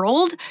the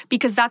world,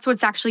 because that's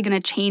what's actually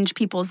going to change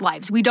people's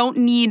lives. We don't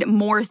need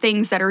more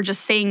things that are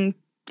just saying,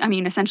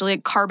 essentially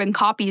like carbon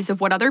copies of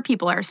what other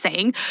people are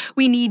saying.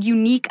 We need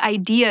unique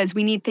ideas.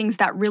 We need things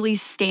that really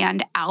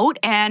stand out.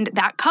 And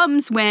that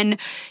comes when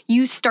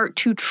you start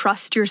to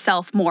trust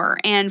yourself more.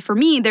 And for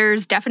me,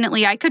 there's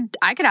definitely, I could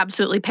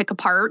absolutely pick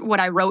apart what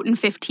I wrote in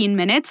 15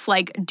 minutes.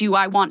 Like, do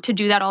I want to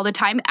do that all the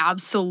time?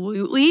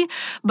 Absolutely.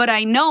 But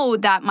I know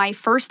that my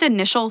first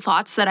initial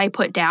thoughts that I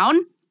put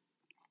down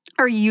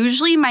are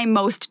usually my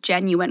most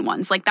genuine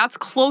ones. Like, that's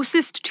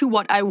closest to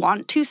what I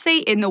want to say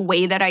in the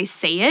way that I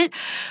say it.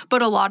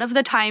 But a lot of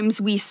the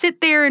times we sit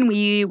there and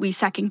we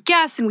second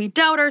guess and we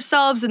doubt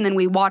ourselves, and then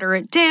we water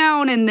it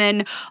down. And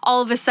then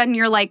all of a sudden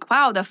you're like,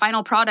 wow, the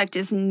final product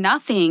is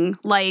nothing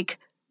like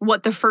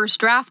what the first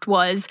draft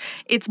was.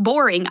 It's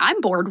boring.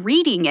 I'm bored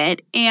reading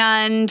it.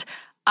 And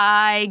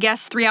I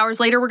guess 3 hours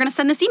later, we're going to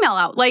send this email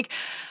out. Like,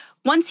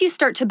 once you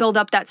start to build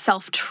up that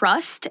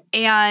self-trust,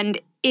 and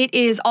it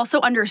is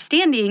also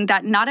understanding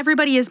that not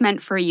everybody is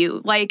meant for you.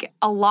 Like,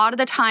 a lot of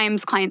the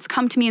times clients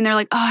come to me and they're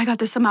like, oh, I got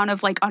this amount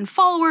of like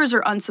unfollowers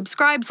or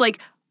unsubscribes. Like,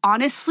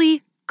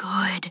 honestly,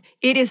 good.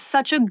 It is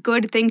such a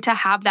good thing to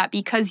have that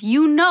because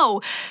you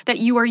know that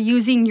you are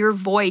using your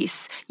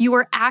voice. You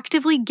are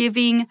actively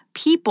giving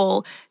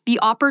people the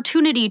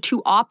opportunity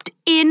to opt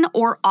in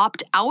or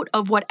opt out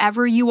of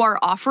whatever you are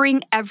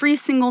offering every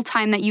single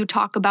time that you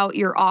talk about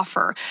your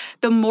offer.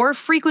 The more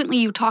frequently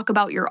you talk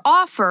about your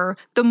offer,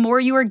 the more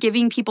you are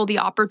giving people the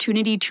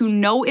opportunity to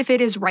know if it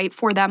is right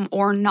for them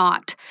or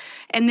not.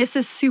 And this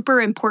is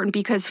super important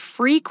because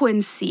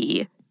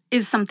frequency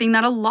is something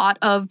that a lot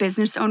of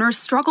business owners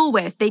struggle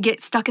with. They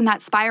get stuck in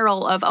that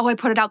spiral of, I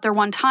put it out there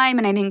one time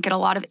and I didn't get a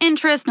lot of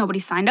interest. Nobody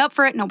signed up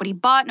for it. Nobody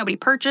bought, nobody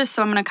purchased.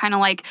 So I'm going to kind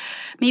of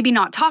maybe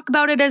not talk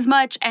about it as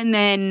much. And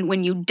then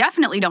when you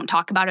definitely don't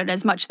talk about it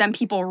as much, then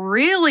people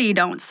really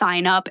don't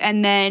sign up.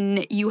 And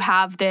then you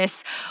have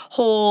this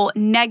whole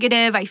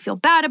negative, I feel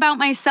bad about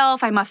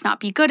myself. I must not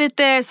be good at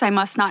this. I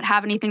must not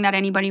have anything that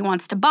anybody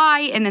wants to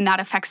buy. And then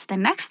that affects the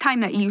next time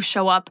that you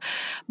show up.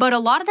 But a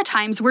lot of the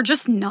times we're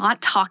just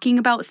not talking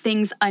about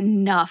things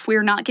enough.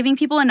 We're not giving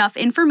people enough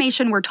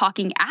information. We're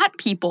talking at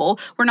people.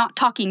 We're not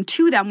talking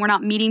to them. We're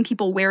not meeting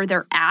people where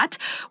they're at.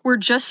 We're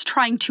just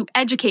trying to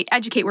educate.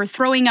 We're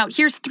throwing out,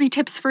 here's 3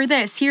 tips for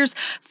this. Here's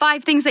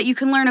 5 things that you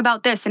can learn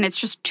about this. And it's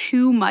just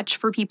too much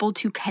for people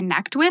to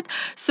connect with.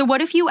 So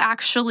what if you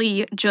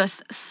actually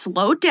just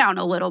slowed down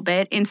a little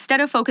bit? Instead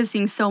of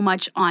focusing so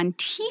much on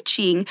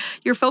teaching,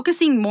 you're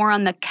focusing more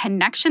on the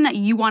connection that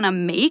you want to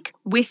make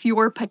with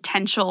your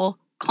potential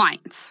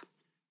clients.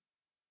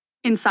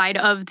 Inside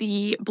of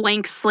the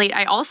blank slate,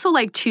 I also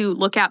like to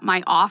look at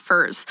my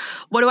offers.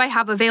 What do I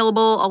have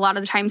available? A lot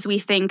of the times we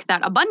think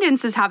that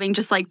abundance is having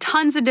just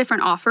tons of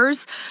different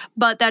offers,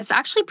 but that's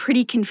actually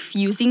pretty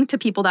confusing to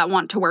people that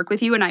want to work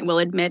with you. And I will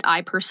admit,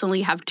 I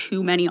personally have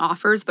too many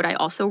offers, but I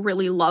also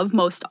really love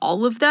most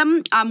all of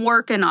them. I'm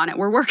working on it.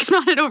 We're working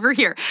on it over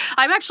here.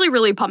 I'm actually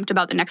really pumped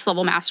about the Next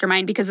Level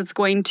Mastermind because it's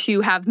going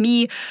to have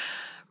me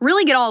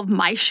really get all of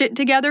my shit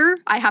together.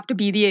 I have to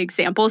be the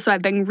example. So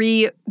I've been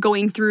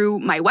going through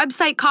my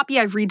website copy.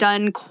 I've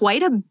redone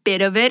quite a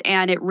bit of it,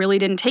 and it really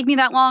didn't take me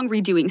that long.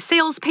 Redoing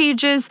sales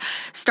pages,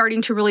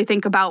 starting to really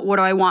think about what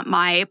do I want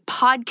my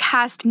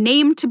podcast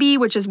name to be,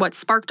 which is what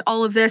sparked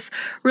all of this.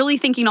 Really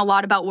thinking a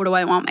lot about what do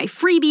I want my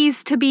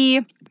freebies to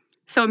be.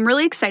 So I'm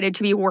really excited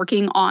to be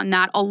working on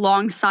that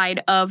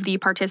alongside of the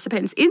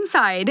participants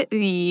inside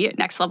the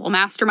Next Level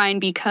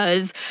Mastermind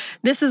because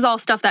this is all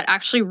stuff that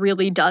actually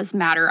really does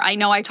matter. I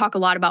know I talk a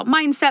lot about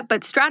mindset,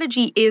 but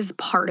strategy is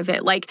part of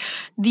it.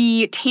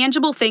 The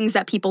tangible things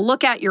that people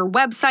look at, your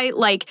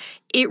website,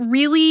 it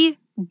really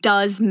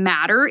does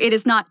matter. It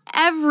is not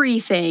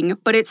everything,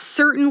 but it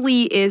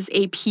certainly is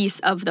a piece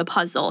of the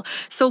puzzle.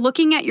 So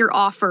looking at your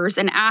offers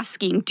and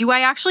asking, do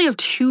I actually have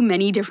too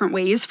many different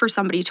ways for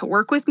somebody to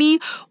work with me?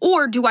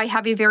 Or do I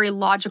have a very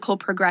logical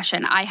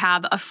progression? I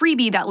have a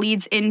freebie that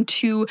leads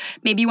into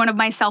maybe one of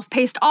my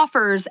self-paced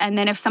offers. And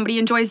then if somebody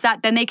enjoys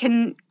that, then they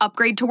can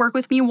upgrade to work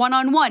with me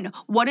one-on-one.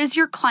 What is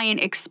your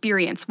client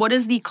experience? What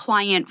is the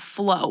client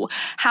flow?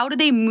 How do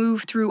they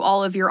move through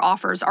all of your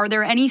offers? Are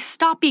there any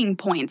stopping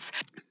points?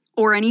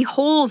 Or any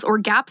holes or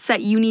gaps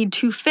that you need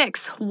to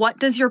fix? What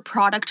does your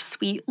product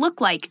suite look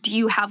like? Do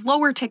you have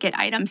lower ticket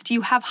items? Do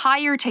you have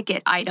higher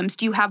ticket items?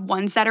 Do you have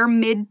ones that are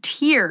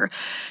mid-tier?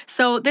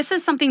 So this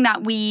is something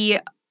that we,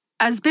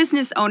 as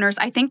business owners,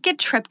 I think get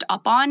tripped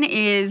up on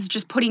is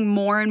just putting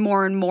more and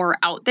more and more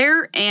out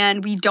there,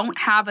 and we don't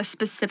have a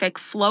specific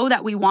flow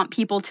that we want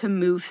people to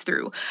move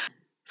through.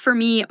 For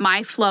me,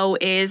 my flow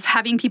is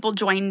having people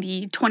join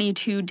the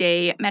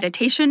 22-day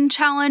meditation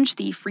challenge,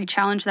 the free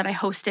challenge that I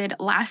hosted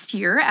last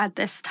year at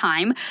this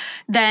time,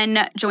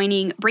 then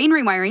joining Brain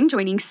Rewiring,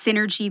 joining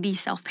Synergy, the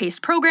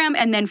self-paced program,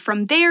 and then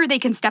from there, they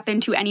can step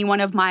into any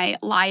one of my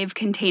live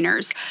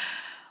containers.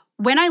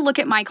 When I look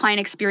at my client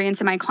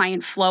experience and my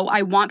client flow,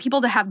 I want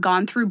people to have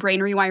gone through Brain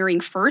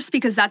Rewiring first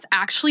because that's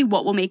actually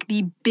what will make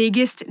the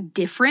biggest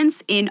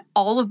difference in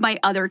all of my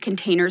other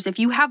containers. If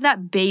you have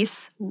that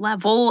base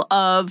level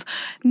of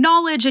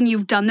knowledge and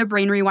you've done the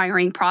Brain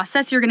Rewiring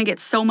process, you're going to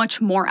get so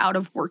much more out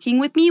of working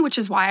with me, which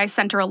is why I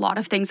center a lot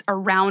of things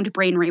around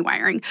Brain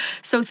Rewiring.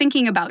 So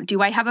thinking about,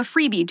 do I have a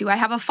freebie? Do I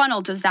have a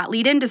funnel? Does that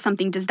lead into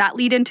something? Does that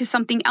lead into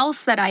something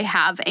else that I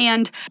have?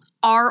 And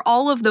are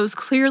all of those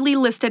clearly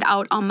listed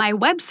out on my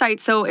website?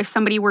 So if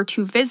somebody were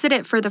to visit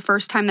it for the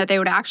first time, that they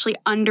would actually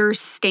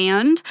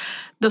understand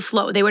the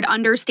flow. They would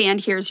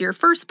understand, here's your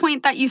first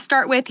point that you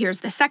start with,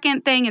 here's the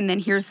second thing, and then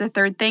here's the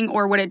third thing,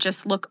 or would it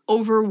just look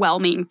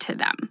overwhelming to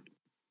them?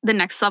 The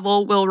next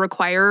level will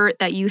require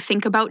that you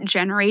think about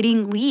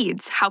generating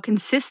leads. How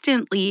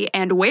consistently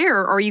and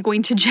where are you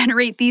going to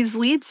generate these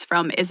leads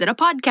from? Is it a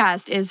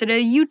podcast? Is it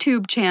a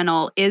YouTube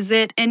channel? Is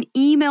it an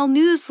email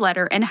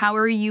newsletter? And how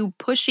are you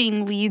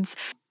pushing leads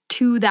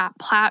to that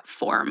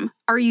platform?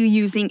 Are you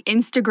using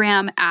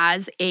Instagram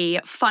as a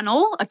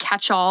funnel, a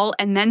catch-all,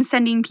 and then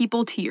sending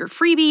people to your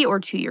freebie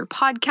or to your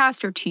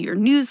podcast or to your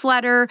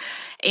newsletter?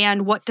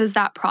 And what does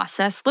that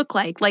process look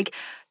like? Like,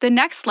 the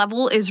next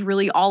level is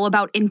really all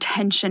about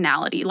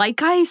intentionality.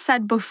 Like I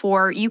said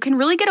before, you can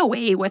really get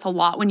away with a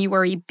lot when you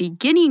are a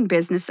beginning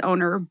business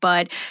owner,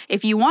 but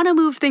if you want to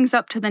move things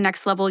up to the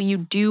next level, you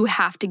do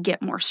have to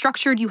get more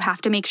structured. You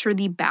have to make sure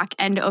the back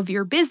end of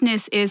your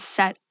business is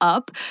set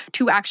up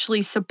to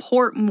actually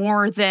support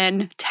more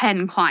than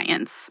 10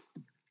 clients.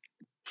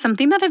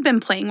 Something that I've been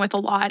playing with a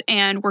lot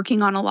and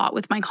working on a lot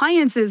with my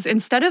clients is,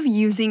 instead of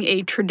using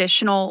a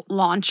traditional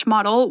launch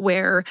model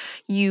where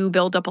you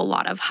build up a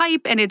lot of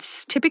hype and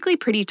it's typically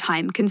pretty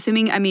time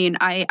consuming. I mean,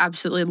 I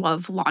absolutely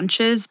love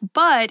launches,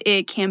 but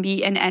it can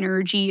be an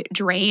energy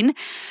drain.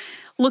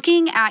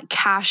 Looking at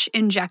cash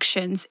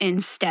injections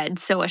instead.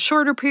 So a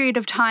shorter period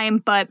of time,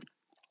 but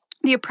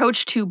the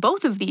approach to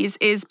both of these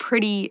is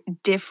pretty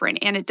different,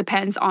 and it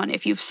depends on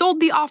if you've sold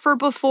the offer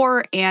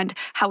before and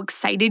how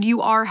excited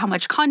you are, how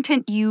much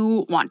content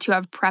you want to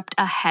have prepped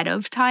ahead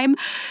of time.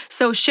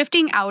 So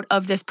shifting out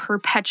of this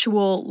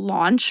perpetual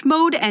launch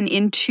mode and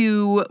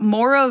into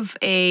more of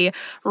a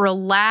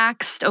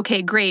relaxed,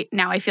 okay, great,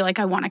 now I feel like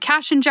I want a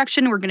cash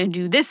injection, we're going to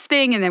do this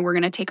thing, and then we're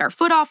going to take our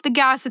foot off the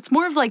gas. It's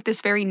more of like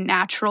this very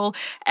natural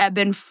ebb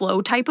and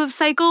flow type of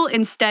cycle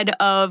instead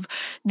of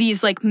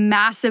these like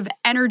massive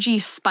energy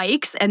spikes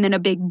and then a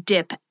big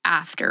dip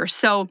after.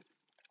 So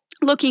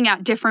looking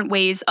at different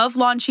ways of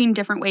launching,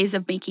 different ways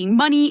of making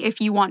money. If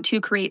you want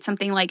to create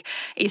something like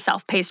a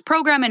self-paced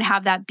program and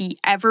have that be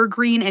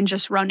evergreen and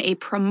just run a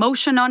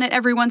promotion on it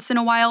every once in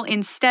a while,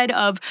 instead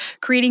of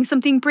creating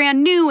something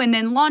brand new and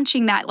then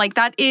launching that. Like,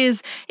 that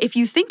is, if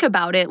you think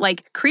about it,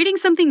 like creating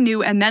something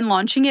new and then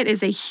launching it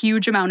is a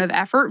huge amount of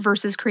effort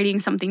versus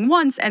creating something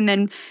once and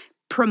then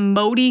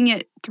promoting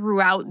it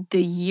throughout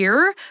the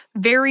year.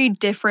 Very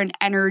different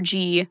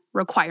energy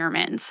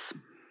requirements.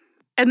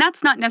 And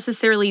that's not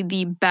necessarily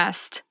the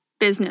best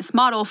business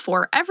model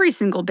for every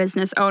single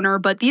business owner,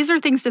 but these are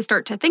things to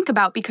start to think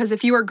about, because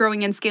if you are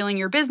growing and scaling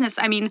your business,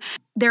 I mean,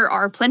 there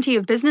are plenty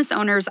of business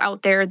owners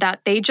out there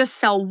that they just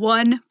sell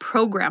one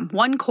program,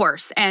 one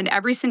course, and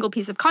every single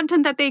piece of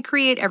content that they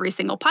create, every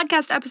single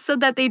podcast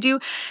episode that they do,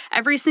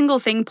 every single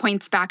thing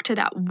points back to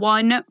that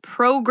one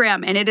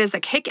program, and it is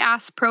a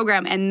kick-ass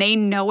program, and they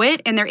know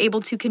it, and they're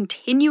able to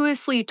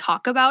continuously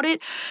talk about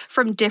it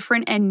from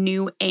different and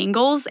new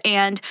angles,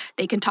 and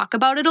they can talk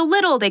about it a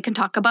little, they can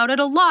talk about it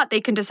a lot,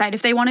 they can decide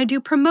if they want to do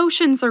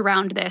promotions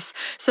around this.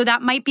 So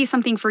that might be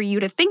something for you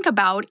to think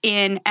about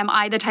in, am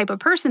I the type of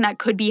person that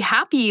could be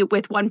happy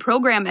with one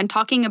program and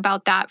talking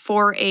about that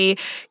for a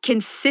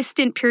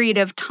consistent period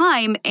of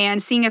time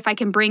and seeing if I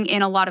can bring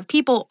in a lot of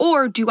people,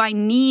 or do I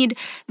need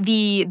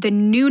the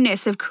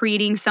newness of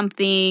creating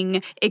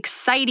something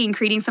exciting,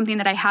 creating something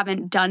that I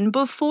haven't done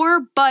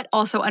before, but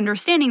also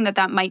understanding that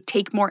that might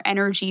take more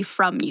energy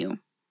from you.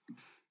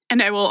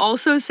 And I will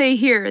also say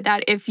here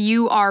that if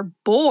you are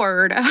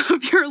bored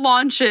of your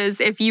launches,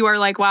 if you are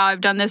like, wow,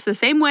 I've done this the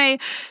same way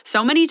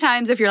so many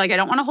times, if you're like, I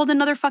don't want to hold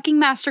another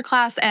fucking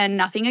masterclass, and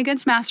nothing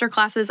against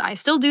masterclasses, I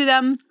still do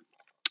them,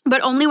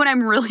 but only when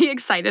I'm really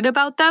excited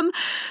about them.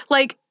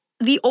 Like,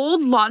 the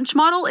old launch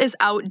model is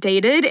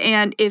outdated,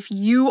 and if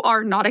you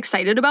are not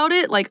excited about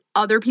it, like,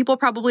 other people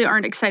probably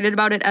aren't excited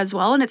about it as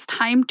well, and it's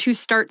time to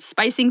start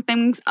spicing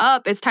things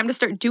up. It's time to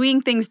start doing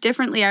things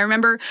differently. I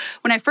remember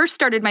when I first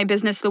started my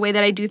business, the way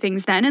that I do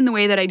things then and the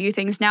way that I do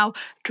things now,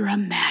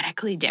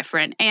 dramatically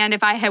different. And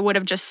if I would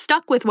have just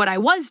stuck with what I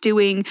was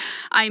doing,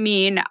 I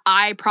mean,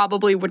 I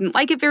probably wouldn't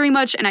like it very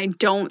much, and I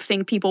don't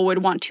think people would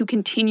want to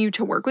continue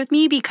to work with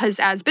me, because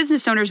as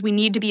business owners, we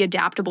need to be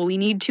adaptable. We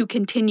need to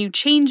continue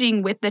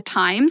changing with the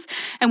times,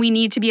 and we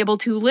need to be able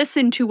to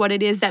listen to what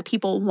it is that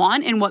people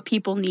want and what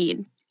people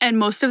need. And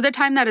most of the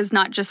time, that is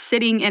not just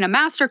sitting in a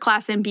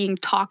masterclass and being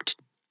talked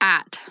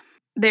at.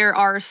 There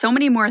are so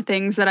many more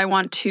things that I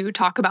want to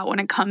talk about when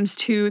it comes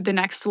to the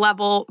next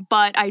level,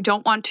 but I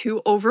don't want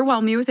to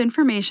overwhelm you with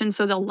information.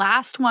 So the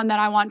last one that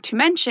I want to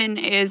mention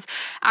is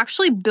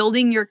actually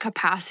building your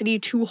capacity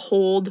to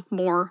hold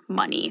more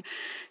money.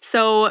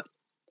 So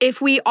if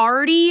we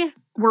already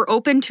were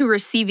open to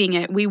receiving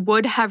it, we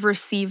would have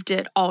received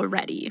it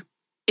already.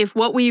 If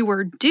what we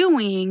were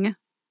doing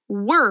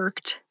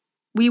worked,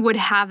 we would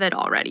have it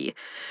already.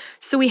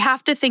 So we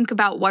have to think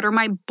about, what are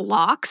my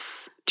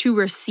blocks to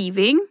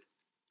receiving?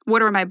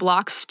 What are my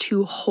blocks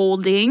to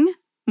holding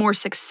more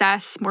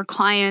success, more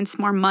clients,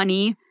 more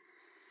money?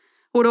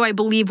 What do I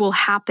believe will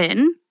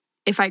happen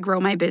if I grow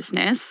my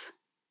business?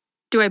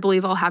 Do I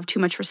believe I'll have too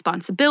much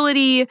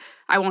responsibility?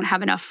 I won't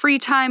have enough free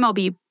time. I'll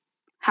be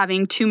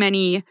having too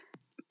many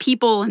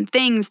people and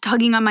things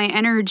tugging on my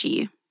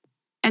energy.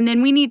 And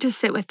then we need to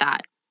sit with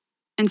that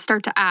and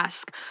start to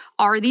ask,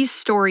 are these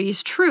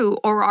stories true,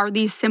 or are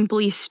these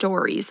simply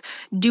stories?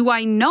 Do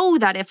I know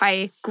that if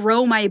I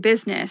grow my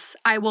business,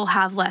 I will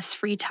have less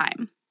free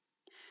time?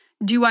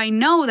 Do I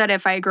know that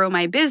if I grow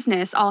my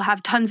business, I'll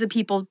have tons of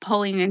people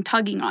pulling and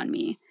tugging on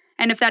me?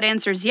 And if that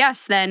answer is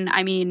yes, then,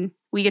 I mean,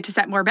 we get to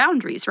set more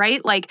boundaries,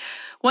 right? Like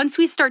once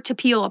we start to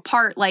peel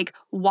apart, like,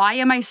 why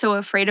am I so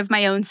afraid of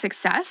my own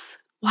success?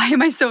 Why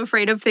am I so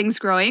afraid of things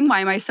growing?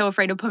 Why am I so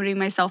afraid of putting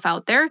myself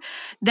out there?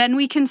 Then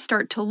we can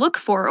start to look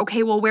for,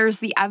 okay, well, where's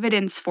the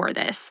evidence for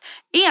this?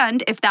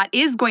 And if that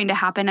is going to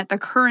happen at the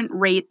current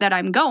rate that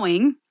I'm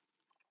going,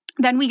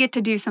 then we get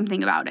to do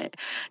something about it.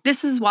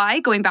 This is why,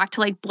 going back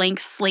to like blank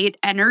slate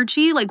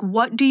energy, like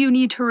what do you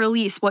need to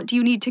release? What do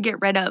you need to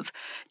get rid of?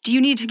 Do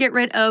you need to get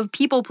rid of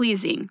people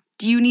pleasing?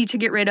 Do you need to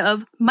get rid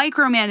of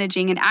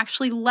micromanaging and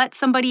actually let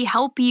somebody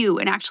help you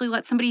and actually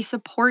let somebody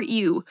support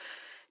you?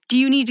 Do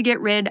you need to get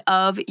rid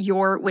of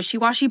your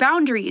wishy-washy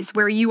boundaries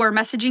where you are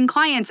messaging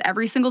clients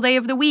every single day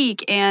of the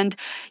week and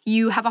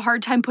you have a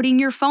hard time putting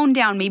your phone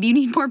down? Maybe you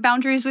need more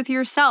boundaries with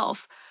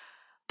yourself.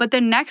 But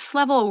the next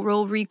level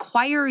will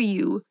require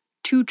you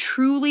to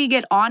truly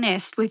get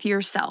honest with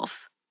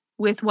yourself,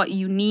 with what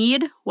you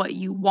need, what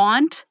you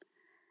want,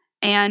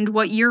 and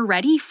what you're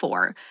ready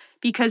for.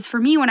 Because for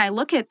me, when I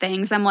look at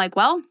things, I'm like,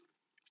 well,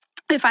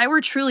 if I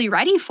were truly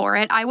ready for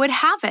it, I would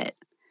have it.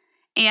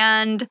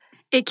 And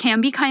it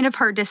can be kind of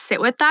hard to sit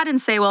with that and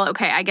say, well,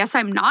 okay, I guess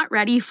I'm not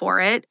ready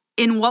for it.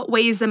 In what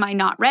ways am I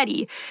not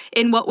ready?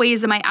 In what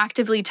ways am I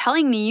actively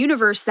telling the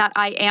universe that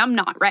I am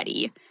not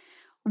ready?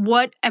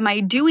 What am I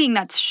doing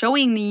that's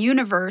showing the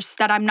universe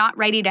that I'm not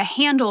ready to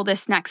handle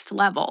this next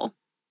level?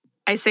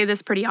 I say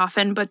this pretty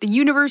often, but the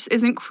universe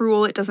isn't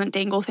cruel. It doesn't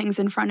dangle things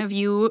in front of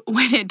you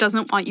when it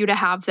doesn't want you to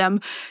have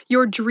them.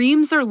 Your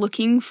dreams are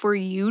looking for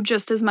you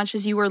just as much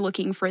as you are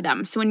looking for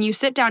them. So when you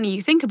sit down and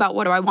you think about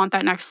what do I want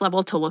that next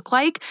level to look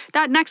like,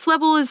 that next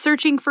level is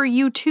searching for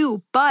you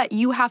too, but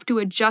you have to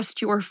adjust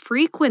your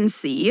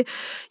frequency.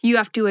 You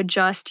have to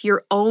adjust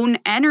your own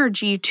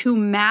energy to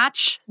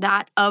match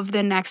that of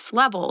the next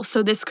level.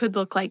 So this could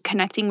look like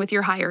connecting with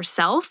your higher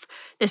self.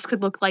 This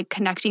could look like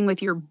connecting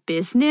with your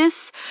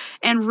business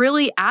and really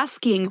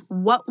asking,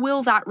 what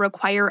will that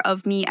require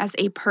of me as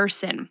a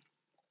person?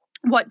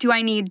 What do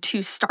I need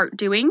to start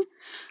doing?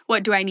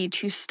 What do I need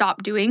to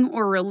stop doing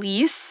or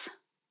release?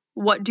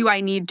 What do I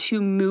need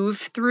to move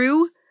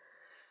through?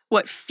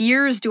 What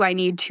fears do I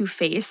need to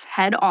face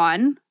head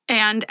on?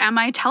 And am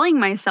I telling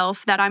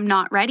myself that I'm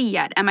not ready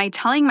yet? Am I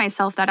telling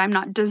myself that I'm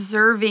not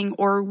deserving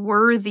or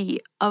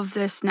worthy of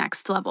this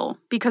next level?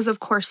 Because of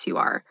course you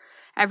are.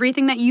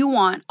 Everything that you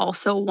want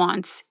also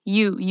wants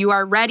you. You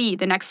are ready.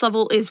 The next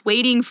level is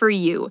waiting for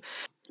you.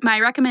 My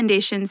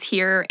recommendations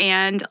here,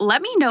 and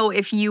let me know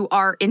if you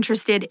are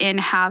interested in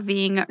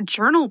having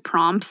journal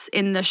prompts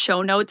in the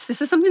show notes.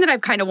 This is something that I've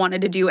kind of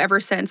wanted to do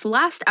ever since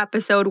last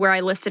episode where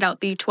I listed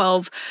out the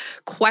 12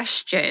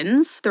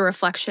 questions, the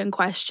reflection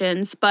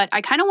questions, but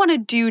I kind of want to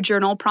do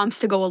journal prompts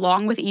to go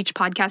along with each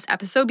podcast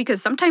episode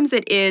because sometimes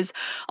it is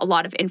a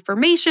lot of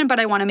information, but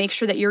I want to make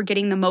sure that you're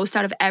getting the most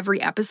out of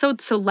every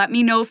episode. So let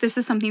me know if this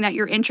is something that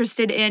you're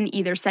interested in.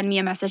 Either send me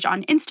a message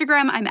on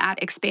Instagram, I'm at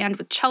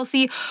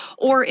expandwithchelsea,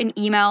 or an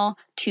email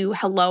to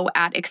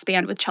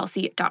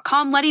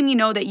hello@expandwithchelsea.com, letting me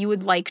know that you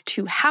would like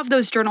to have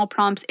those journal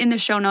prompts in the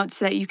show notes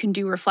so that you can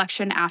do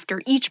reflection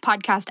after each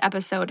podcast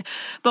episode.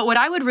 But what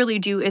I would really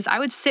do is I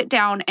would sit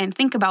down and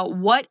think about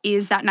what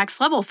is that next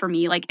level for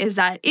me? Like, is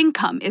that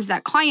income? Is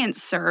that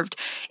clients served?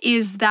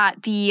 Is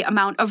that the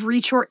amount of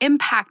reach or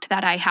impact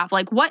that I have?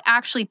 Like, what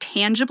actually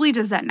tangibly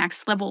does that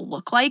next level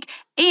look like?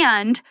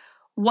 And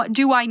what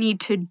do I need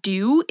to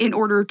do in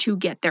order to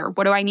get there?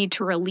 What do I need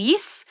to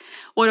release?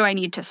 What do I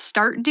need to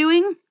start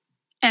doing?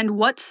 And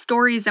what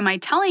stories am I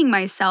telling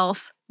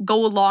myself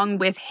go along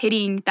with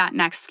hitting that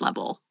next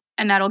level?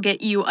 And that'll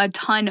get you a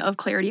ton of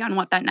clarity on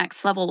what that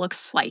next level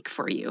looks like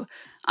for you.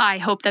 I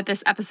hope that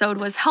this episode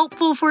was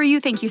helpful for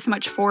you. Thank you so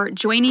much for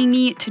joining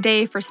me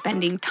today, for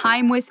spending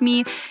time with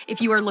me.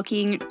 If you are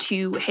looking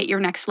to hit your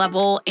next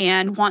level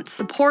and want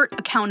support,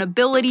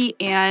 accountability,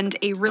 and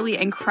a really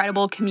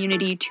incredible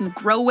community to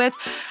grow with,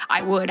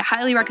 I would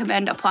highly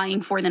recommend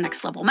applying for the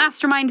Next Level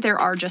Mastermind. There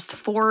are just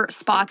 4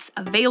 spots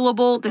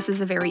available. This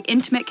is a very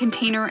intimate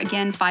container,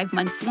 again, 5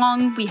 months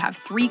long. We have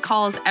 3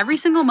 calls every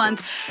single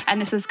month,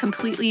 and this is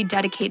completely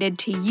dedicated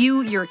to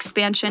you, your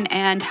expansion,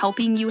 and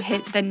helping you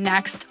hit the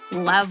next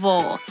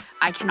level.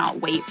 I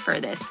cannot wait for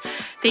this.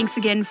 Thanks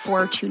again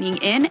for tuning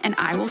in, and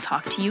I will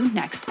talk to you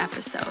next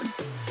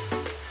episode.